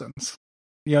T-1000s.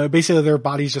 Basically their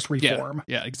bodies just reform.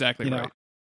 Yeah, exactly right.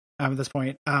 At this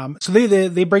point, so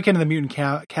they break into the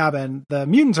mutant cabin. The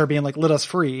mutants are being like, let us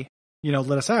free.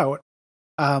 Let us out.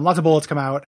 Lots of bullets come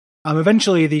out.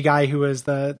 Eventually, the guy who is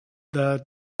the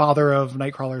father of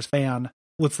Nightcrawler's fan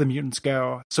lets the mutants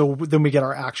go. So then we get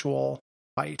our actual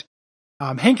fight.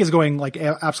 Hank is going like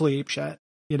absolutely apeshit,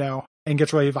 and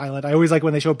gets really violent. I always like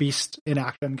when they show Beast in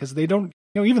action because they don't,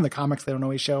 even in the comics they don't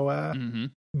always show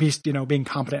Beast, being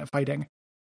competent at fighting.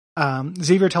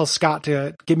 Xavier tells Scott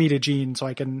to get me to Jean so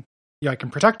I can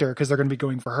protect her because they're going to be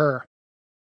going for her.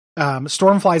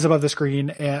 Storm flies above the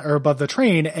screen or above the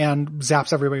train and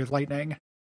zaps everybody with lightning.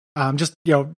 Just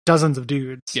dozens of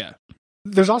dudes. Yeah.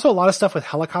 There's also a lot of stuff with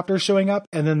helicopters showing up,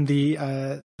 and then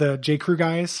the J. Crew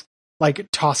guys like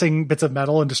tossing bits of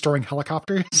metal and destroying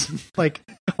helicopters. Like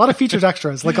a lot of features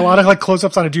extras, like a lot of like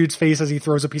close-ups on a dude's face as he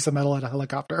throws a piece of metal at a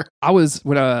helicopter. I was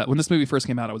when this movie first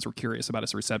came out, I was curious about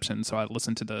its reception, so I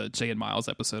listened to the Jay and Miles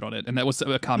episode on it, and that was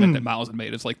a comment that Miles had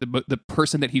made. It's like the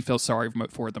person that he feels sorry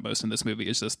for the most in this movie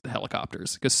is just the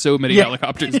helicopters, because so many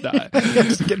helicopters die.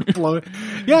 Just getting blown.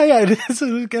 Yeah, it is.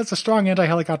 It's a strong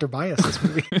anti-helicopter bias, this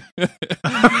movie.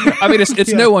 I mean,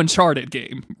 it's no Uncharted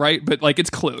game, right? But like,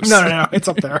 it's close. No, it's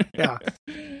up there. Yeah.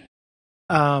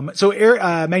 So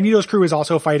Magneto's crew is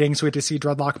also fighting, so we have to see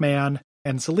Dreadlock Man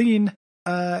and Selene,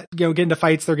 get into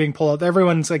fights. They're getting pulled out.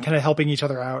 Everyone's like kind of helping each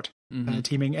other out,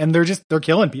 teaming, and they're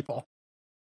killing people.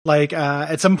 Like,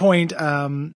 at some point,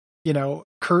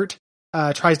 Kurt,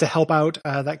 tries to help out,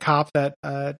 that cop that,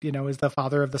 is the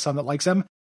father of the son that likes him.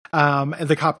 And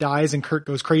the cop dies and Kurt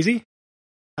goes crazy,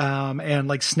 and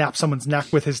like snaps someone's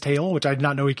neck with his tail, which I did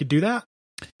not know he could do that.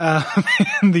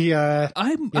 I'm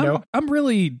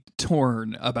really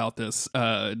torn about this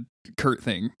Kurt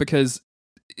thing, because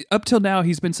up till now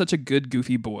he's been such a good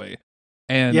goofy boy,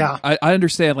 and I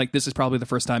understand like this is probably the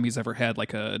first time he's ever had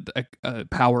like a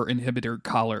power inhibitor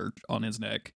collar on his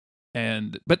neck,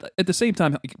 but at the same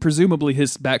time, presumably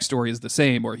his backstory is the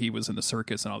same, where he was in the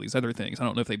circus and all these other things. I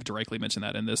don't know if they've directly mentioned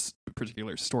that in this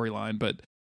particular storyline, but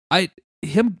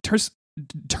him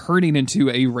turning into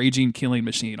a raging killing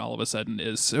machine all of a sudden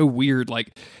is so weird.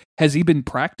 Like, has he been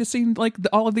practicing like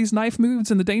all of these knife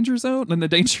moves in the danger zone? In the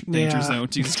danger zone,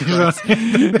 Jesus Christ!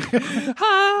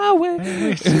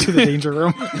 Highway to the danger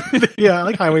room. Yeah,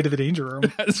 like Highway to the Danger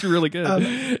Room. That's really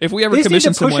good. If we ever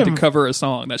commission someone to cover a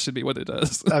song, that should be what it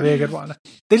does. That'd be a good one.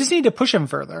 They just need to push him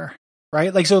further,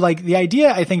 right? Like, so like the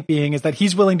idea I think being is that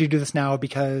he's willing to do this now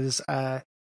because,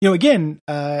 again,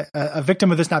 a victim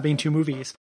of this not being 2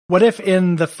 movies. What if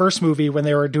in the first movie, when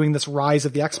they were doing this Rise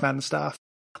of the X-Men stuff,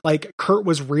 like Kurt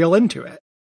was real into it?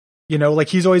 Like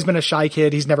he's always been a shy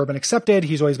kid. He's never been accepted.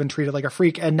 He's always been treated like a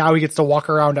freak. And now he gets to walk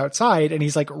around outside and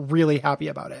he's like really happy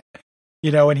about it,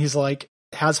 and he's like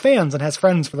has fans and has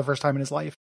friends for the first time in his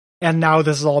life. And now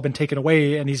this has all been taken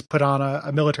away and he's put on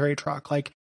a military truck.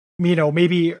 Like,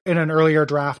 maybe in an earlier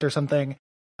draft or something,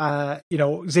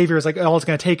 Xavier is like, all it's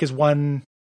going to take is one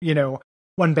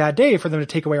bad day for them to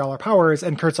take away all our powers.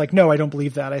 And Kurt's like, no, I don't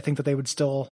believe that. I think that they would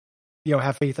still,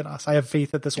 have faith in us. I have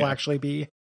faith that this will actually be,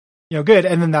 good.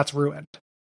 And then that's ruined.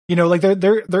 Like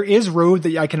there is road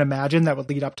that I can imagine that would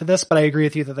lead up to this, but I agree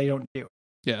with you that they don't do.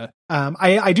 Yeah.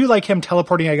 I do like him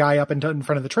teleporting a guy up in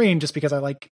front of the train just because I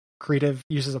like creative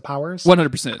uses of powers.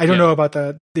 100%. I don't know about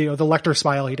the Lecter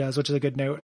smile he does, which is a good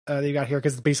note that you got here,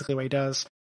 because it's basically what he does.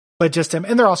 But just him,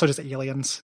 and they're also just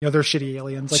aliens. They're shitty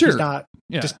aliens. Like, he's not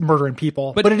just murdering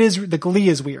people. But it is, the glee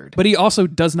is weird. But he also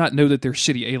does not know that they're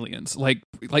shitty aliens. Like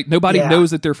nobody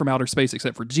knows that they're from outer space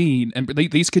except for Jean. And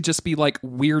these could just be like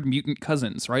weird mutant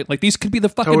cousins, right? Like these could be the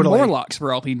fucking Morlocks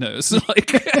for all he knows.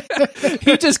 Like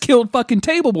he just killed fucking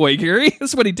Table Boy, Gary.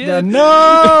 That's what he did. Yeah,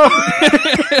 no.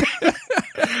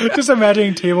 Just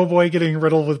imagining Table Boy getting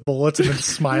riddled with bullets and then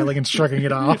smiling and shrugging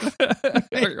it off.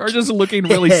 or just looking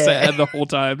really sad the whole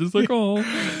time. Just like,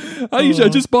 I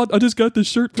just got this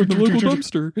shirt from the local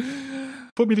dumpster.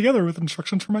 Put me together with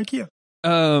instructions from IKEA.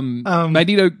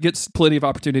 Magneto gets plenty of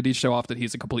opportunity to show off that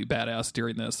he's a complete badass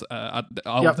during this.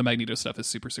 All of the Magneto stuff is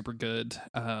super, super good.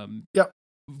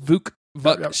 Vuk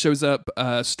shows up.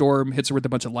 Storm hits her with a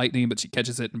bunch of lightning, but she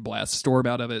catches it and blasts Storm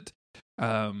out of it.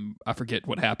 I forget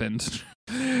what happened.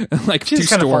 Like, she's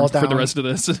kind of falls down for the rest of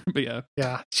this. But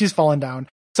yeah, she's fallen down.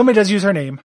 Somebody does use her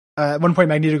name. At one point,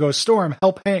 Magneto goes, "Storm,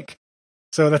 help Hank."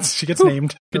 So she gets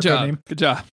named. Good job. Good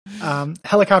job.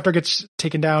 Helicopter gets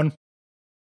taken down.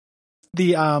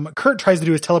 The Kurt tries to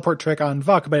do his teleport trick on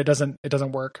Vuk, but it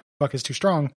doesn't work. Vuk is too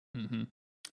strong. Mm-hmm.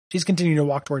 She's continuing to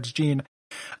walk towards Jean.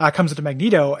 Comes into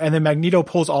Magneto, and then Magneto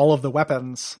pulls all of the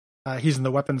weapons. He's in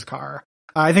the weapons car.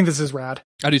 I think this is rad.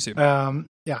 I do too. I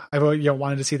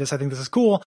wanted to see this. I think this is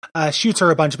cool. Shoots her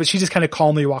a bunch, but she just kind of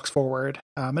calmly walks forward.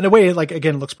 In a way, like,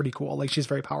 again, looks pretty cool. Like, she's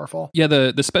very powerful. Yeah,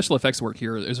 the special effects work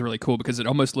here is really cool, because it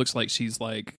almost looks like she's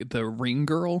like the Ring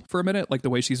Girl for a minute. Like the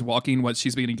way she's walking, what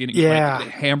she's getting like,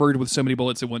 hammered with so many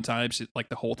bullets at one time. Like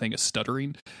the whole thing is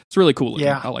stuttering. It's really cool looking.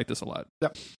 I like this a lot.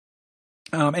 Yep.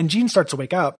 And Jean starts to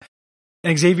wake up,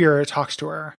 and Xavier talks to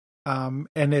her. And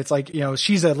it's like,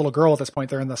 she's a little girl at this point.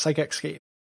 They're in the psychic scape.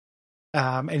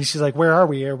 And she's like, "Where are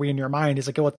we? Are we in your mind?" He's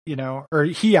like, "What?" Or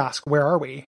he asks, "Where are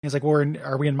we?" He's like,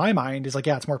 "Are we in my mind?" He's like,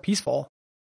 "Yeah, it's more peaceful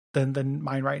than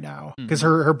mine right now." Because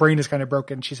her brain is kind of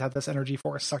broken. She's had this energy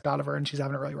force sucked out of her and she's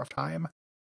having a really rough time.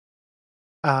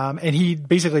 And he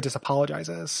basically just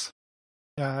apologizes,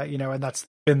 and that's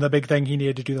been the big thing he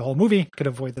needed to do the whole movie. Could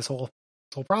avoid this whole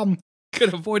problem.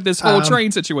 could avoid this whole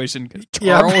train situation.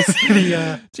 Yeah, Charles,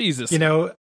 Jesus.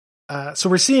 So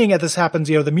we're seeing as this happens,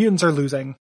 the mutants are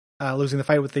losing the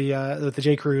fight with the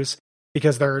J. Crews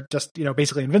because they're just,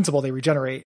 basically invincible. They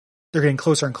regenerate. They're getting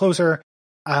closer and closer.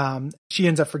 She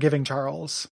ends up forgiving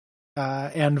Charles.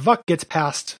 And Vuk gets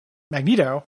past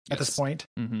Magneto at this point.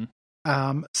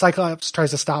 Mm-hmm. Cyclops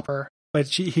tries to stop her, but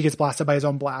he gets blasted by his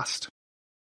own blast.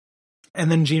 And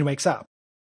then Jean wakes up.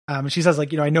 She says,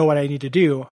 I know what I need to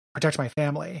do, protect my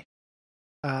family.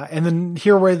 And then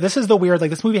this is the weird,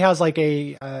 this movie has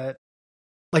that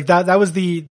was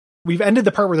we've ended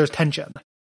the part where there's tension.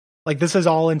 This is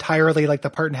all entirely the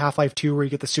part in Half-Life 2 where you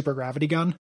get the super gravity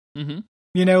gun. Mm-hmm.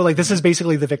 This is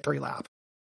basically the victory lap.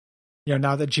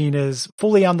 Now that Jean is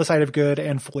fully on the side of good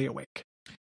and fully awake.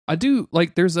 I do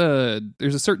there's a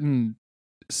certain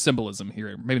symbolism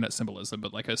here, maybe not symbolism,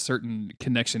 but a certain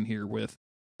connection here with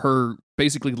her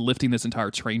basically lifting this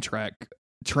entire train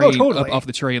totally. up off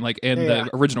the train, the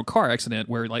original car accident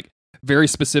where very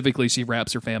specifically she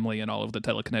wraps her family in all of the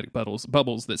telekinetic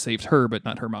bubbles that saved her, but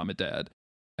not her mom and dad.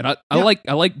 And I like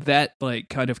that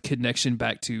kind of connection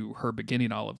back to her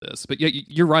beginning all of this. But yeah,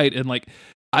 you're right, and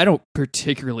I don't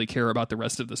particularly care about the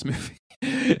rest of this movie.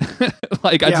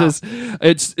 It's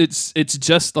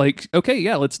just okay,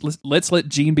 yeah, let's let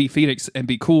Jean be Phoenix and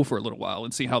be cool for a little while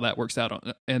and see how that works out.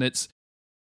 And it's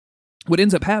what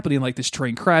ends up happening. This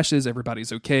train crashes,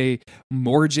 everybody's okay.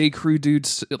 More J. Crew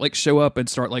dudes show up and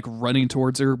start running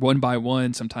towards her one by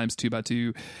one, sometimes two by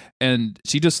two, and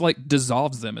she just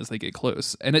dissolves them as they get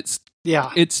close. And it's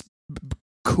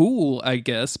cool, I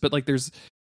guess, but there's,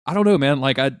 I don't know, man.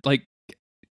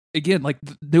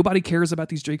 Nobody cares about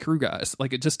these J. Crew guys.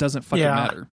 It just doesn't fucking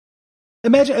matter.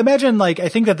 Imagine, I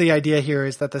think that the idea here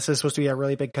is that this is supposed to be a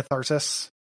really big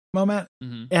catharsis moment,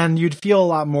 and you'd feel a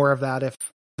lot more of that if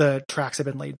the tracks had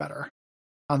been laid better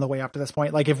on the way up to this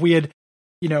point. If we had,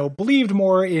 believed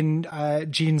more in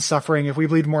Jean's suffering, if we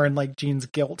believed more in Jean's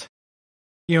guilt,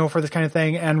 for this kind of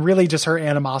thing, and really just her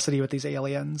animosity with these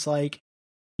aliens. The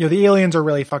aliens are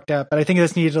really fucked up, but I think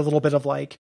this needed a little bit of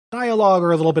dialogue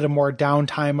or a little bit of more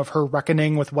downtime of her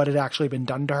reckoning with what had actually been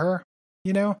done to her,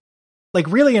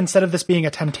 really, instead of this being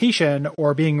a temptation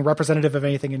or being representative of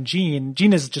anything in Jean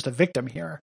is just a victim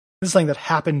here. This is something that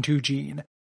happened to Jean,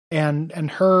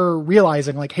 and her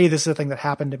realizing hey, this is a thing that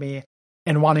happened to me,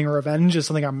 and wanting revenge is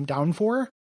something I'm down for.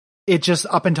 It just,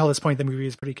 up until this point, the movie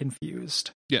is pretty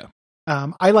confused. Yeah.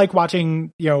 I like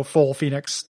watching, full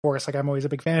Phoenix Force. I'm always a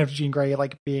big fan of Jean Grey,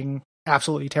 being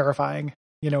absolutely terrifying,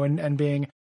 and being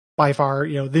by far,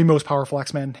 the most powerful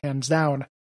X-Men, hands down.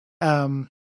 And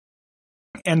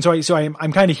so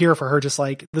I'm kind of here for her, just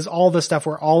there's all this stuff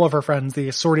where all of her friends, the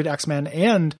assorted X-Men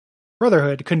and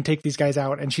Brotherhood, couldn't take these guys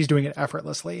out, and she's doing it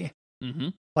effortlessly. Mm-hmm.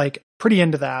 Pretty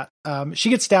into that. She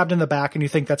gets stabbed in the back, and you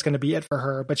think that's going to be it for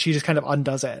her, but she just kind of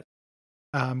undoes it.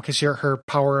 Because her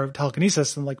power of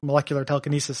telekinesis and molecular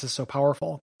telekinesis is so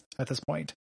powerful at this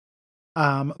point.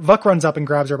 Vuk runs up and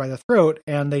grabs her by the throat,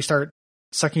 and they start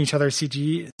sucking each other's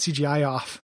CGI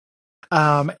off.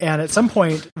 And at some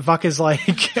point, Vuk is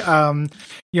I'm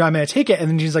going to take it. And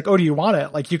then she's oh, do you want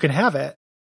it? You can have it.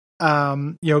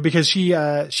 Because she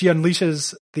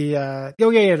unleashes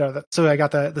the, so I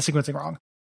got the sequencing wrong.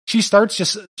 She starts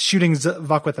just shooting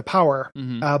Vuk with the power,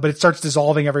 but it starts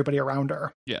dissolving everybody around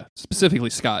her. Yeah. Specifically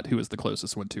Scott, who is the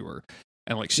closest one to her.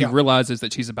 And she realizes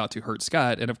that she's about to hurt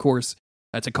Scott. And of course,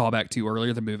 that's a callback to earlier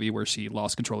in the movie where she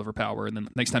lost control of her power. And then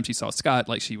the next time she saw Scott,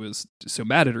 she was so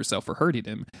mad at herself for hurting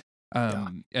him.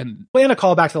 And a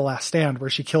callback to The Last Stand where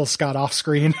she kills Scott off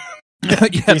screen.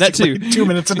 Yeah, that too. 2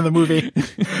 minutes into the movie.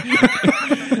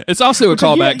 It's also a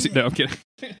callback to, no, I'm kidding.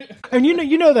 And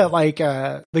you know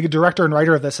that the director and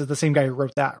writer of this is the same guy who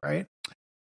wrote that, right?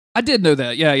 I did know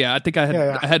that. Yeah. I think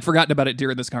I had forgotten about it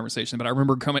during this conversation, but I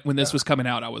remember when this was coming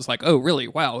out, I was like, oh, really?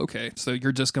 Wow. Okay. So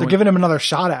you're just going to giving him another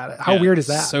shot at it. How weird is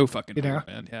that? So fucking weird,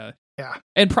 man. Yeah. Yeah.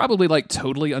 And probably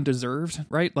totally undeserved,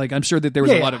 right? I'm sure that there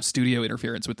was a lot of studio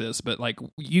interference with this, but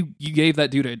you gave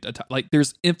that dude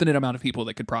there's infinite amount of people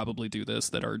that could probably do this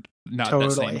that are not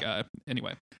that same guy.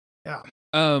 Anyway. Yeah.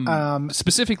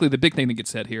 Specifically, the big thing that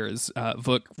gets said here is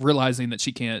Vuk realizing that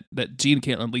Jean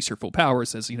can't unleash her full power,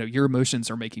 says, your emotions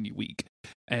are making you weak.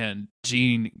 And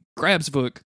Jean grabs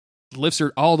Vuk, lifts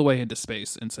her all the way into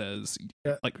space, and says,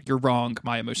 you're wrong.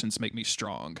 My emotions make me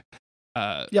strong.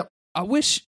 Yep.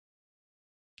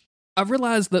 I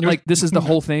realized that this is the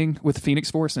whole thing with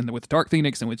Phoenix Force and with Dark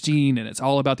Phoenix and with Jean, and it's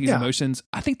all about these emotions.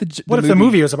 I think if the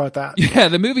movie was about that? Yeah,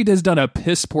 the movie has done a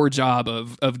piss poor job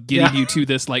of getting you to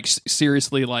this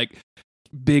seriously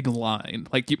big line.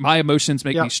 My emotions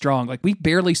make me strong. We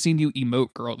barely seen you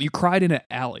emote, girl. You cried in an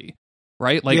alley,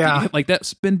 right? Like, Yeah. like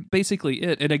that's been basically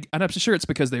it. And I'm sure it's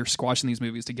because they're squashing these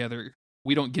movies together.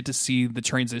 We don't get to see the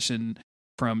transition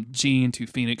from Jean to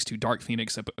Phoenix to Dark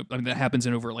Phoenix. I mean, that happens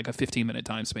in over like a 15-minute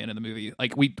time span in the movie.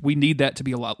 Like we need that to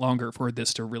be a lot longer for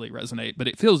this to really resonate. But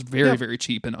it feels very, very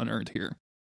cheap and unearned here.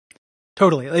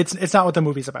 Totally. It's not what the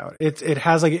movie's about. It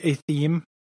has like a theme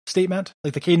statement,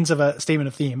 like the cadence of a statement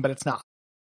of theme, but it's not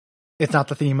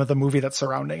the theme of the movie that's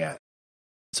surrounding it.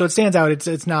 So it stands out.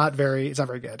 It's not very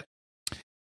good.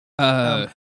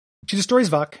 She destroys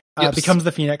Vuk, becomes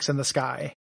the Phoenix in the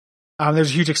sky.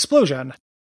 There's a huge explosion.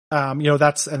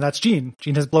 That's Jean.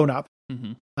 Jean has blown up.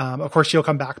 Mm-hmm. Of course she'll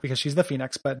come back because she's the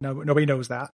Phoenix, but nobody knows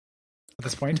that at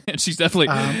this point. And she's definitely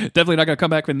not going to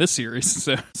come back in this series.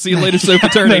 So see you later, Sophie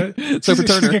Turner. She's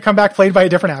going to come back played by a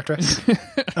different actress.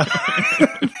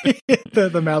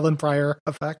 The Madeline Pryor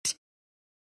effect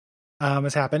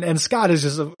has happened, and Scott is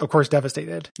just, of course,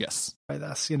 devastated. Yes, by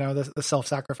this, the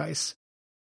self-sacrifice.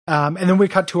 And then we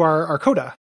cut to our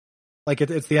coda, like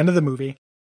it's the end of the movie.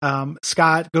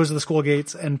 Scott goes to the school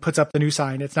gates and puts up the new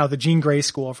sign. It's now the Jean Grey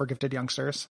School for Gifted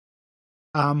Youngsters.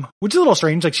 Which is a little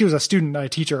strange. Like she was a student, not a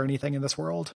teacher or anything in this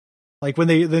world. Like when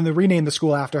they rename the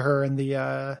school after her in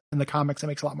the comics, it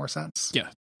makes a lot more sense. Yeah.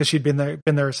 Because she'd been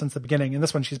there since the beginning. And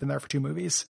this one, she's been there for 2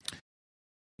 movies.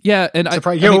 Yeah. And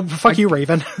fuck you,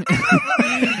 Raven.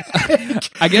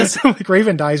 I guess like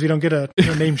Raven dies, we don't get a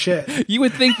name shit. You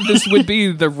would think this would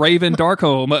be the Raven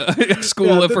Darkholme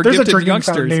School for Gifted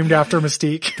Youngsters named after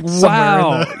Mystique.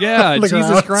 Wow! Jesus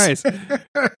grounds. Christ!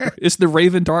 It's the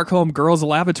Raven Darkholme Girls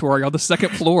Lavatory on the 2nd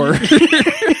floor.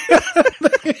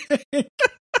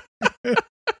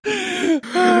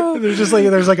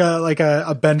 There's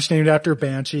a bench named after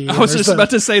Banshee. I was just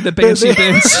about to say the Banshee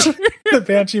bench. The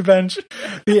Banshee bench,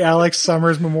 the Alex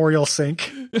Summers Memorial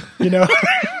Sink.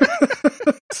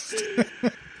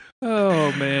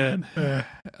 Oh man.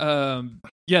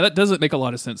 Yeah, that doesn't make a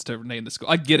lot of sense to name the school.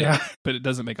 I get it, but it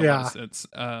doesn't make a lot of sense.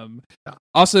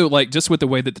 Also, like just with the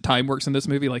way that the time works in this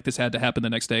movie, like this had to happen the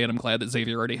next day, and I'm glad that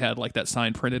Xavier already had like that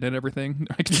sign printed and everything.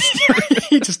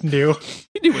 He just knew.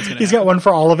 He knew what's gonna He's got one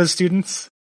for all of his students.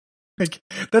 Like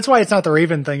that's why it's not the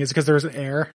Raven thing, is because there was an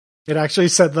error. It actually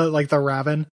said the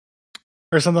Raven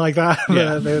or something like that.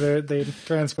 Yeah. they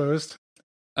transposed.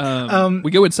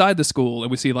 We go inside the school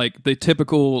and we see like the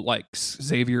typical like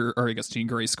Xavier, or I guess Jean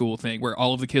Grey school thing, where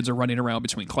all of the kids are running around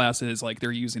between classes, like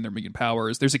they're using their mutant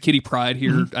powers. There's a Kitty Pryde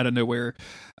here out of nowhere.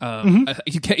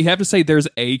 You have to say there's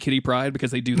a Kitty Pryde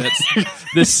because they do that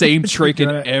this same trick in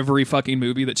every fucking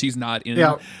movie that she's not in.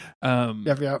 Yep. And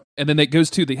then it goes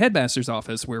to the headmaster's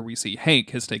office where we see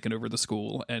Hank has taken over the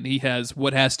school, and he has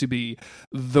what has to be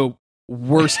the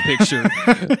worst picture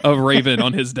of Raven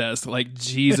on his desk. Like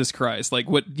Jesus Christ, like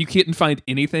what, you couldn't find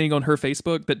anything on her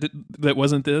Facebook that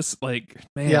wasn't this. Like,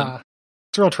 man, yeah,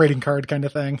 it's a real trading card kind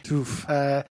of thing. Oof.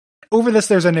 Over this,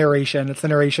 there's a narration. It's the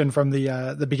narration from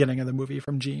the beginning of the movie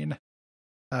from Jean.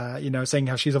 Saying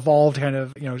how she's evolved, kind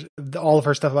of, all of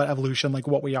her stuff about evolution, like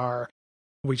what we are,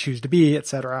 what we choose to be,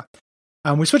 etc.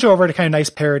 We switch over to kind of nice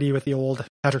parody with the old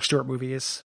Patrick Stewart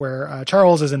movies, where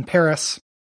Charles is in Paris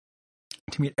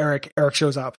to meet Eric. Eric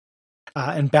shows up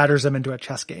and batters him into a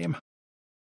chess game.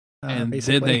 And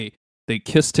basically. Then they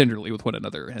kiss tenderly with one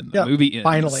another, and the movie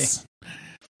ends.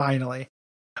 Finally.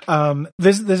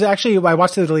 There's actually, I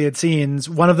watched the deleted scenes.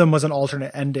 One of them was an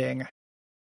alternate ending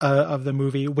of the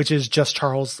movie, which is just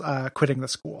Charles quitting the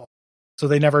school. So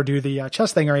they never do the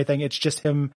chess thing or anything. It's just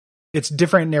him. It's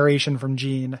different narration from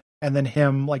Jean, and then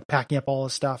him like packing up all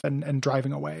his stuff and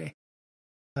driving away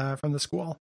from the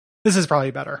school. This is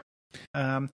probably better.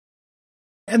 And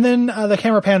then the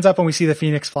camera pans up and we see the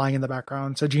Phoenix flying in the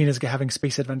background. So Jean is having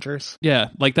space adventures. Yeah,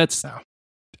 like that's...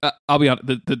 I'll be honest,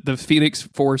 the Phoenix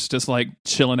Force just like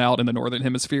chilling out in the Northern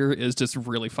Hemisphere is just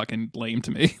really fucking lame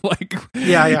to me. Like,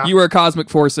 you are a cosmic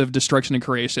force of destruction and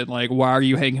creation. Like, why are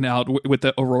you hanging out with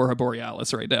the Aurora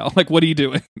Borealis right now? Like, what are you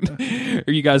doing?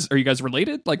 Are you guys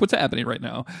related? Like, what's happening right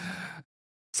now?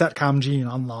 Setcom Jean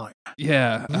online.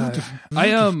 Yeah,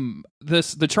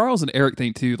 the Charles and Eric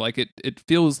thing too. Like, it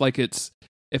feels like it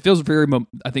feels very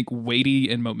I think weighty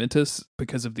and momentous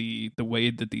because of the way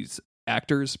that these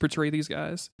actors portray these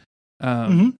guys.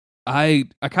 I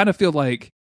kind of feel like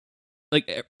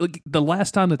the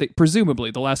last time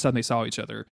presumably the last time they saw each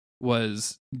other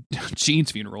was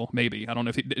Jean's funeral. Maybe I don't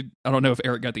know if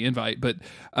Eric got the invite, but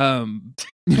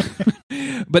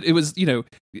but it was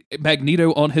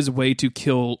Magneto on his way to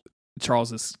kill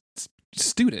Charles's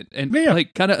student and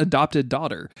like kind of adopted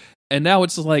daughter. And now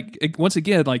it's like, once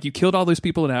again, like, you killed all those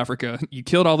people in Africa. You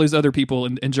killed all those other people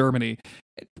in Germany.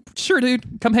 Sure,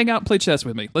 dude, come hang out and play chess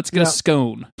with me. Let's get a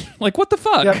scone. Like, what the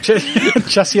fuck? Yeah,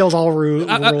 chess heals all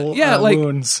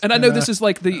wounds. And I know this is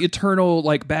like the eternal,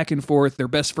 like, back and forth. They're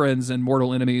best friends and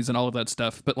mortal enemies and all of that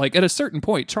stuff. But, like, at a certain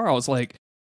point, Charles, like,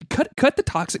 cut the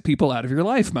toxic people out of your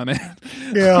life, my man.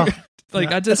 Yeah.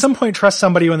 Like, at some point, trust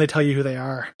somebody when they tell you who they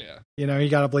are. Yeah. You know, you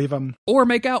got to believe them. Or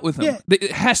make out with them. Yeah.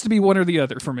 It has to be one or the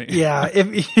other for me. Yeah.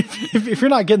 If you're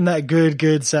not getting that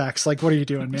good sex, like, what are you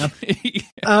doing, man?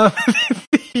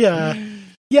 Yeah.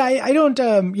 Yeah, I don't,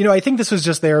 I think this was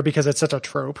just there because it's such a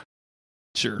trope.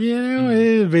 Sure. You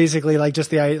know, basically, like,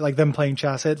 just like them playing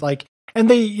chess. It, like, and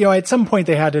they, at some point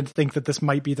they had to think that this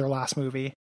might be their last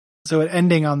movie. So it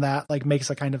ending on that, like, makes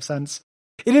a kind of sense.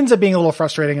 It ends up being a little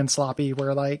frustrating and sloppy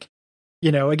where, like,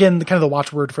 again, the kind of the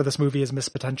watchword for this movie is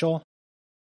missed potential.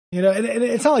 And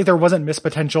it's not like there wasn't missed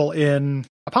potential in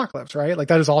Apocalypse, right? Like,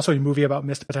 that is also a movie about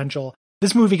missed potential.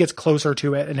 This movie gets closer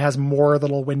to it and has more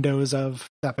little windows of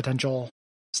that potential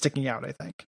sticking out, I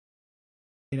think.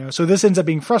 So this ends up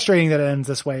being frustrating that it ends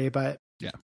this way, but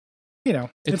yeah,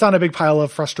 it's on a big pile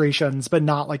of frustrations, but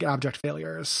not like abject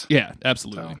failures. Yeah,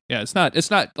 absolutely. So. Yeah,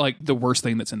 it's not like the worst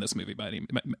thing that's in this movie by any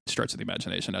stretch of the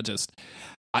imagination. When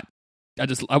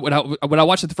I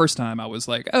watched it the first time, I was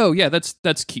like, oh yeah,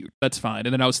 that's cute, that's fine.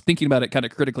 And then I was thinking about it kind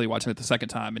of critically watching it the second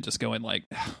time and just going like,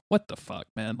 what the fuck,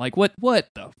 man? Like, what the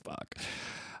fuck?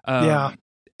 Yeah.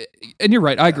 And you're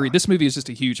right. I agree. This movie is just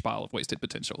a huge pile of wasted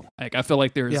potential. Like, I feel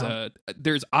like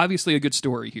there's obviously a good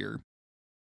story here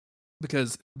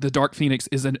because the Dark Phoenix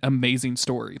is an amazing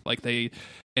story. Like, it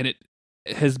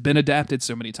has been adapted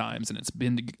so many times, and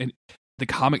the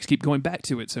comics keep going back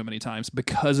to it so many times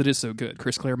because it is so good.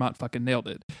 Chris Claremont fucking nailed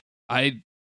it. I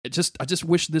just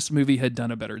wish this movie had done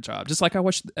a better job. Just like I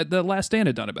wish The Last Stand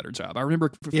had done a better job. I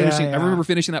remember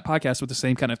finishing that podcast with the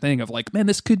same kind of thing of like, man,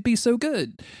 this could be so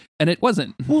good. And it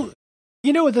wasn't. Well,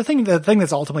 the thing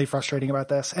that's ultimately frustrating about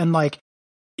this, and like,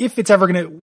 if it's ever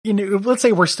going to, let's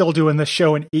say we're still doing this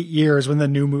show in 8 years when the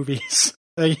new movies,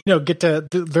 get to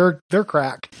their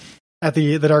crack at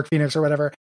the Dark Phoenix or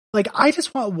whatever. Like, I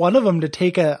just want one of them to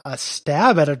take a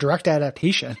stab at a direct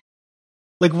adaptation.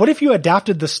 Like, what if you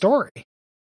adapted the story?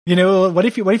 What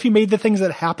if you made the things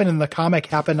that happen in the comic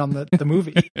happen on the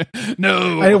movie?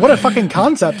 No. What a fucking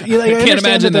concept. Like, I can't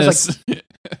imagine this. Like,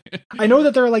 I know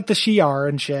that they're like the Shi'ar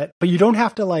and shit, but you don't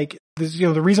have to like, this,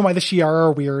 the reason why the Shi'ar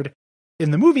are weird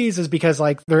in the movies is because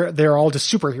like they're all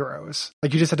just superheroes.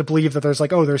 Like, you just have to believe that there's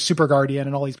like, oh, there's Super Guardian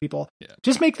and all these people. Yeah.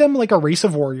 Just make them like a race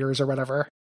of warriors or whatever.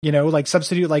 Like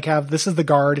substitute, like have, this is the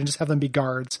guard and just have them be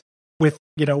guards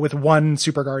with one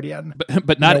Super Guardian.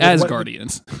 But not as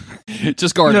guardians.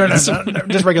 Just guardians. No,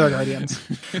 just regular guardians.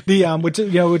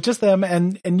 With just them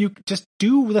and you just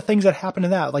do the things that happen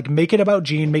in that. Like, make it about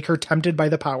Jean, make her tempted by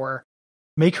the power.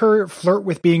 Make her flirt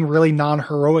with being really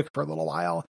non-heroic for a little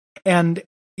while. And,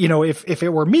 if it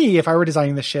were me, if I were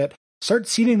designing this shit, start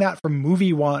seeding that from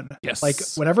movie one. Yes. Like,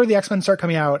 whenever the X-Men start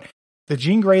coming out, the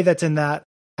Jean Grey that's in that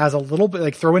has a little bit,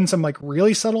 like, throw in some like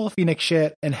really subtle Phoenix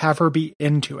shit and have her be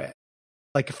into it.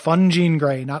 Like, fun Jean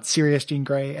Grey, not serious Jean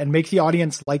Grey, and make the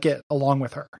audience like it along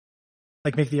with her.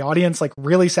 Like, make the audience like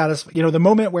really satisfied. The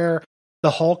moment where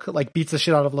the Hulk like beats the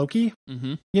shit out of Loki,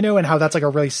 and how that's like a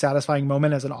really satisfying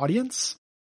moment as an audience.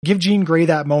 Give Jean Grey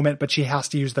that moment, but she has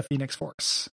to use the Phoenix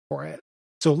Force for it.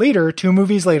 So later, 2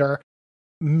 movies later,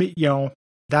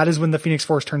 that is when the Phoenix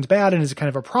Force turns bad and is kind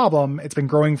of a problem. It's been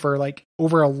growing for like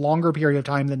over a longer period of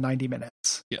time than 90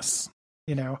 minutes. Yes.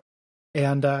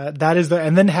 And that is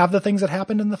and then have the things that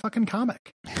happened in the fucking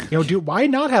comic. Why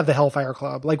not have the Hellfire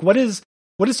Club? Like, what is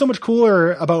so much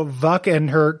cooler about Vuk and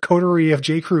her coterie of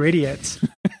J. Crew idiots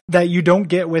that you don't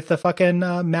get with the fucking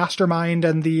mastermind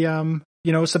and the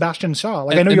Sebastian Shaw.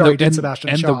 Like, I know you already did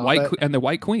Sebastian Shaw. And the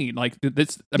White Queen. Like,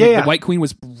 this, the White Queen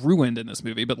was ruined in this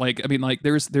movie, but like, I mean, like,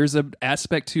 there's an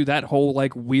aspect to that whole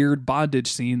like weird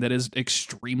bondage scene that is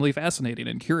extremely fascinating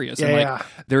and curious. Yeah, and like,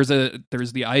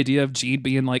 there's the idea of Jean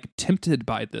being like tempted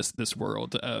by this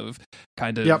world of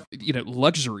kind of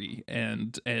luxury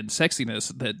and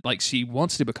sexiness, that like she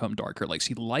wants to become darker. Like,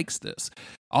 she likes this.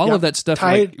 All of that stuff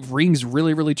like rings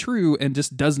really, really true and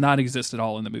just does not exist at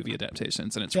all in the movie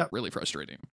adaptations. And it's really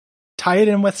frustrating. Tie it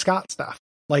in with Scott stuff.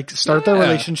 Like, start their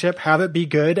relationship, have it be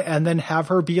good, and then have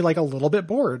her be like a little bit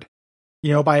bored,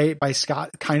 by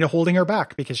Scott kind of holding her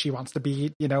back because she wants to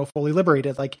be, fully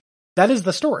liberated. Like, that is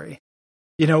the story,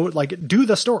 like, do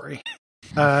the story.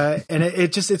 And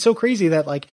it's so crazy that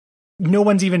like no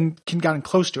one's even gotten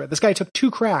close to it. This guy took 2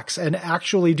 cracks and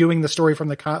actually doing the story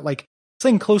from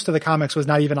something close to the comics was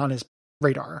not even on his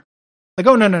radar. Like,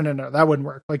 oh, no, that wouldn't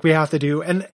work. Like, we have to do,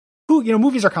 and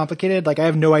movies are complicated. Like, I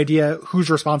have no idea who's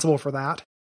responsible for that.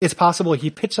 It's possible he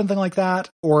pitched something like that,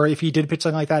 or if he did pitch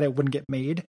something like that, it wouldn't get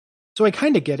made. So I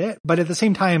kind of get it. But at the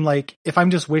same time, like, if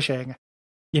I'm just wishing,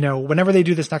 whenever they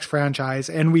do this next franchise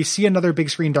and we see another big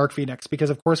screen Dark Phoenix, because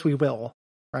of course we will,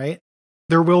 right?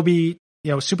 There will be,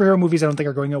 superhero movies I don't think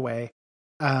are going away.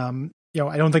 I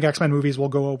don't think X-Men movies will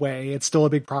go away. It's still a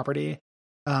big property.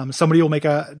 Somebody will make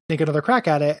another crack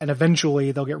at it, and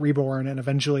eventually they'll get reborn, and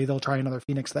eventually they'll try another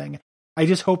Phoenix thing. I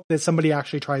just hope that somebody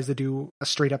actually tries to do a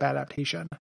straight up adaptation,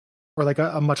 or like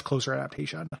a much closer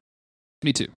adaptation.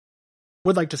 Me too.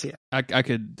 Would like to see it.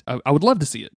 I would love to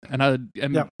see it, and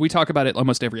we talk about it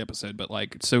almost every episode. But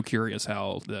like, so curious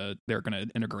how they're going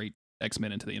to integrate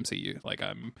X-Men into the MCU. Like,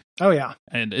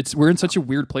 and we're in such a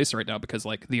weird place right now because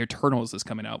like the Eternals is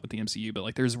coming out with the MCU, but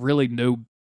like there's really no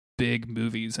big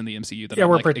movies in the MCU that I'm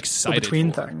like excited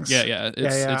between for. Things.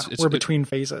 It's we're between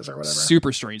phases or whatever.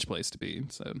 Super strange place to be.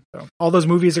 So all those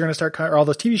movies are going to start, or all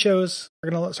those TV shows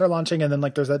are going to start launching, and then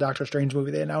like there's that Doctor Strange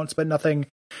movie they announced, but nothing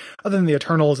other than the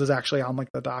Eternals is actually on like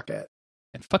the docket.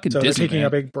 And fucking so Disney, they're taking a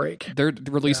big break. They're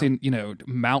releasing,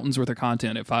 mountains worth of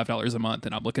content at $5 a month,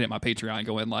 and I'm looking at my Patreon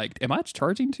going like, am I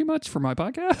charging too much for my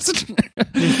podcast?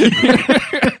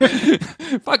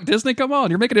 Fuck Disney, come on.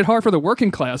 You're making it hard for the working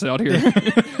class out here.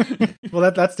 Well,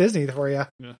 that's Disney for you.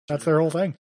 Yeah, that's their whole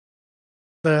thing.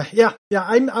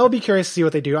 I'll be curious to see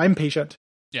what they do. I'm patient.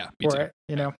 Yeah, me for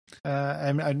too.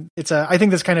 It. I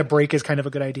think this kind of break is kind of a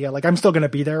good idea. Like, I'm still going to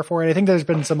be there for it. I think there's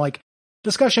been some like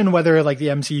discussion whether like the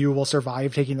MCU will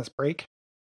survive taking this break,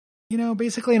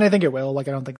 basically, and I think it will. Like,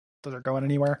 I don't think those are going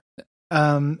anywhere.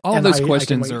 All of those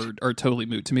questions are totally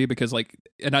moot to me because like,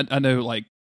 and I know like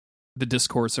the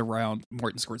discourse around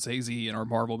Martin Scorsese and our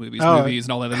Marvel movies and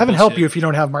all that. Heaven help you if you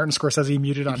don't have Martin Scorsese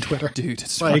muted on Twitter, dude.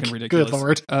 It's like, fucking ridiculous. Good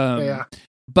lord.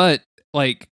 But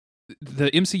like,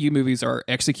 the MCU movies are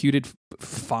executed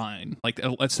fine. Like,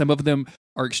 some of them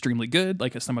are extremely good.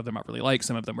 Like, some of them I really like.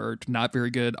 Some of them are not very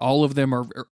good. All of them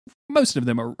most of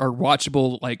them are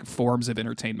watchable, like, forms of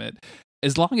entertainment.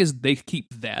 As long as they keep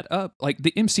that up, like,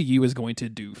 the MCU is going to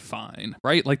do fine,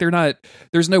 right? Like,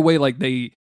 there's no way, like,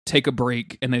 they take a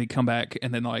break and they come back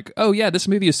and then like, oh yeah, this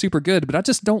movie is super good, but I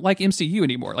just don't like MCU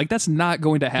anymore. Like, that's not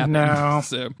going to happen.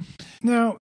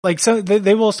 No. Like, so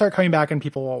they will start coming back and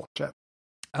people will watch it.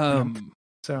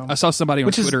 So I saw somebody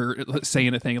on Twitter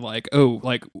saying a thing like, oh,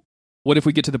 like, what if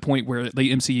we get to the point where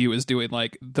the MCU is doing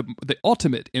like the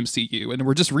ultimate MCU and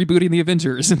we're just rebooting the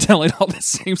Avengers and telling all the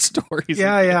same stories?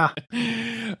 Yeah.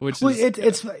 I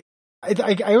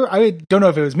don't know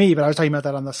if it was me, but I was talking about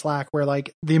that on the Slack where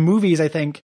like the movies, I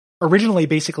think originally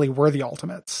basically were the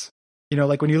Ultimates.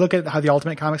 Like when you look at how the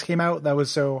Ultimate comics came out, that was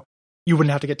so you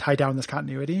wouldn't have to get tied down in this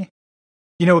continuity.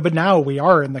 But now we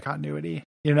are in the continuity.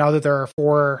 Now that there are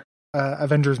 4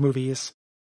 Avengers movies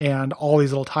and all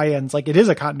these little tie-ins, like, it is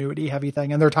a continuity heavy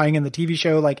thing, and they're tying in the TV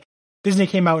show. Like, Disney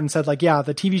came out and said, like, yeah,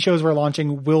 the TV shows we're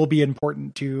launching will be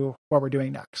important to what we're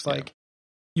doing next. Like,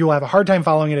 you will have a hard time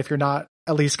following it if you're not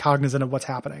at least cognizant of what's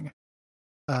happening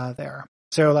there.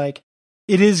 So, like,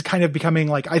 it is kind of becoming,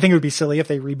 like, I think it would be silly if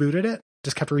they rebooted it,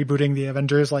 just kept rebooting the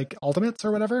Avengers, like, Ultimates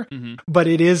or whatever. Mm-hmm. But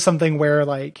it is something where,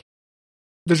 like,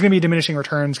 there's going to be diminishing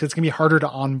returns because it's going to be harder to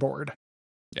onboard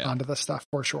onto this stuff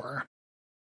for sure.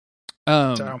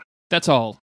 That's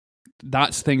all.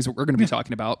 That's things that we're going to be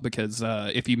talking about because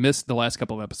if you missed the last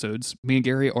couple of episodes, me and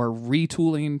Gary are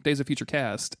retooling Days of Future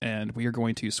Cast, and we are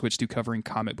going to switch to covering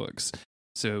comic books.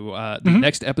 So the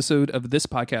next episode of this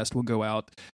podcast will go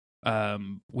out.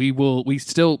 We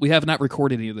have not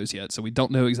recorded any of those yet, so we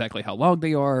don't know exactly how long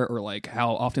they are or like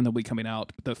how often they'll be coming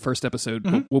out. The first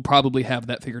episode, we'll probably have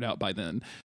that figured out by then.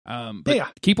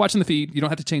 But keep watching the feed. You don't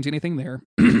have to change anything there.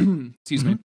 Excuse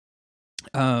me.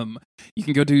 You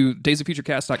can go to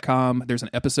daysoffuturecast.com. There's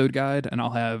an episode guide, and I'll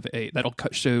have that'll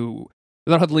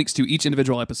have links to each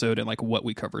individual episode and like what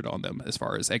we covered on them as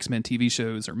far as X-Men TV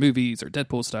shows or movies or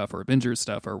Deadpool stuff or Avengers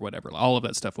stuff or whatever. All of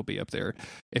that stuff will be up there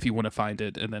if you want to find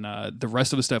it. And then the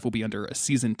rest of the stuff will be under a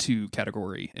season 2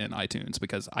 category in iTunes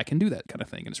because I can do that kind of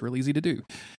thing and it's really easy to do.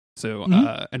 So,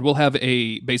 and we'll have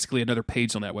basically another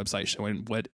page on that website showing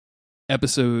what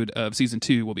episode of season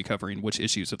 2 will be covering which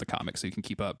issues of the comic so you can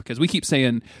keep up, because we keep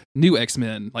saying new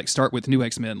X-Men, like start with new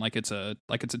X-Men like it's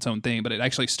its own thing, but it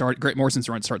actually Grant Morrison's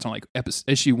run starts on like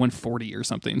issue 140 or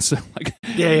something. So like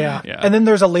yeah. And then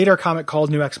there's a later comic called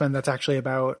New X-Men that's actually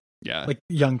about like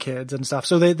young kids and stuff.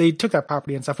 So they took that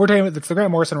property and stuff. We're talking about it's the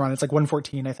Grant Morrison run. It's like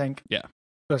 114, I think. Yeah.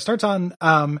 So it starts on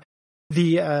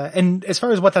and as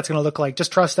far as what that's going to look like,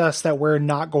 just trust us that we're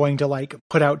not going to like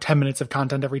put out 10 minutes of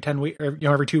content every 10 weeks or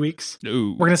every 2 weeks.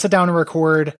 No. We're going to sit down and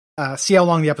record, see how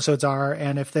long the episodes are,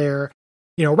 and if they're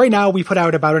right now we put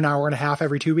out about an hour and a half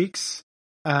every 2 weeks.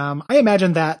 I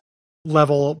imagine that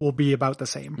level will be about the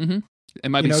same. Mm-hmm. It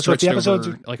might be stretched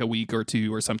over like a week or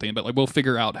two or something, but like we'll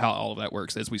figure out how all of that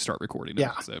works as we start recording.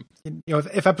 Yeah. So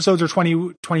if episodes are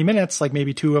 20 minutes, like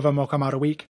maybe 2 of them will come out a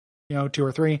week, 2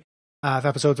 or 3. If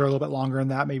episodes are a little bit longer than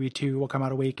that, maybe 2 will come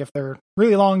out a week. If they're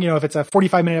really long, if it's a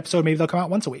 45-minute episode, maybe they'll come out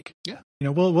once a week. Yeah.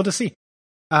 We'll just see.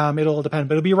 It'll depend,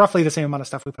 but it'll be roughly the same amount of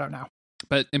stuff we put out now.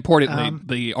 But importantly,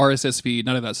 the RSS feed,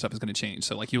 none of that stuff is going to change.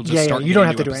 So like you'll just start. You don't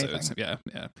have to do episodes. anything.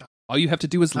 Yeah. All you have to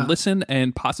do is listen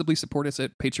and possibly support us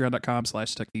at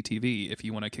patreon.com/TechNeedTV if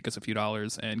you want to kick us a few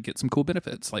dollars and get some cool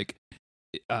benefits like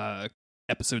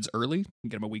episodes early. You can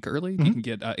get them a week early. Mm-hmm. You can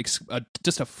get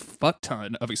just a fuck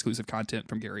ton of exclusive content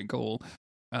from Gary and Cole.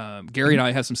 Gary and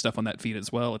I have some stuff on that feed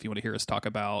as well. If you want to hear us talk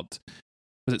about,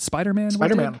 was it Spider-Man?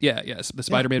 Spider-Man. Yeah. The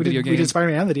Spider-Man video game. We did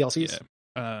Spider-Man and the DLCs.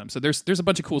 Yeah. So there's a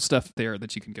bunch of cool stuff there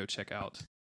that you can go check out.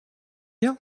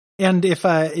 Yeah. And if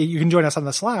you can join us on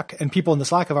the Slack, and people in the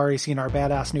Slack have already seen our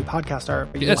badass new podcast art,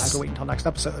 but you'll have to wait until next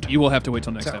episode. You will have to wait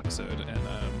till next episode.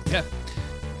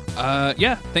 And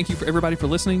thank you for everybody for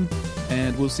listening,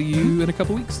 and we'll see you in a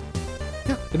couple weeks.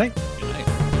 Yeah. Good night. Good night.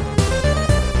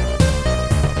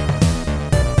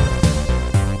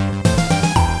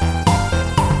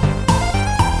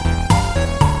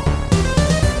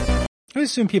 I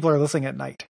assume people are listening at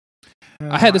night.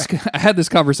 I had this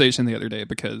conversation the other day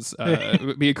because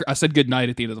I said good night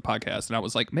at the end of the podcast, and I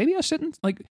was like, maybe I shouldn't.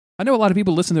 Like, I know a lot of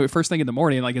people listen to it first thing in the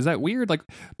morning. Like, is that weird? Like,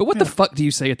 but what the fuck do you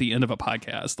say at the end of a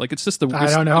podcast? Like, it's just I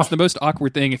don't know. It's the most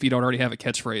awkward thing if you don't already have a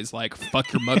catchphrase like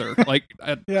 "fuck your mother." Like,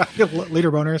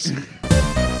 later boners.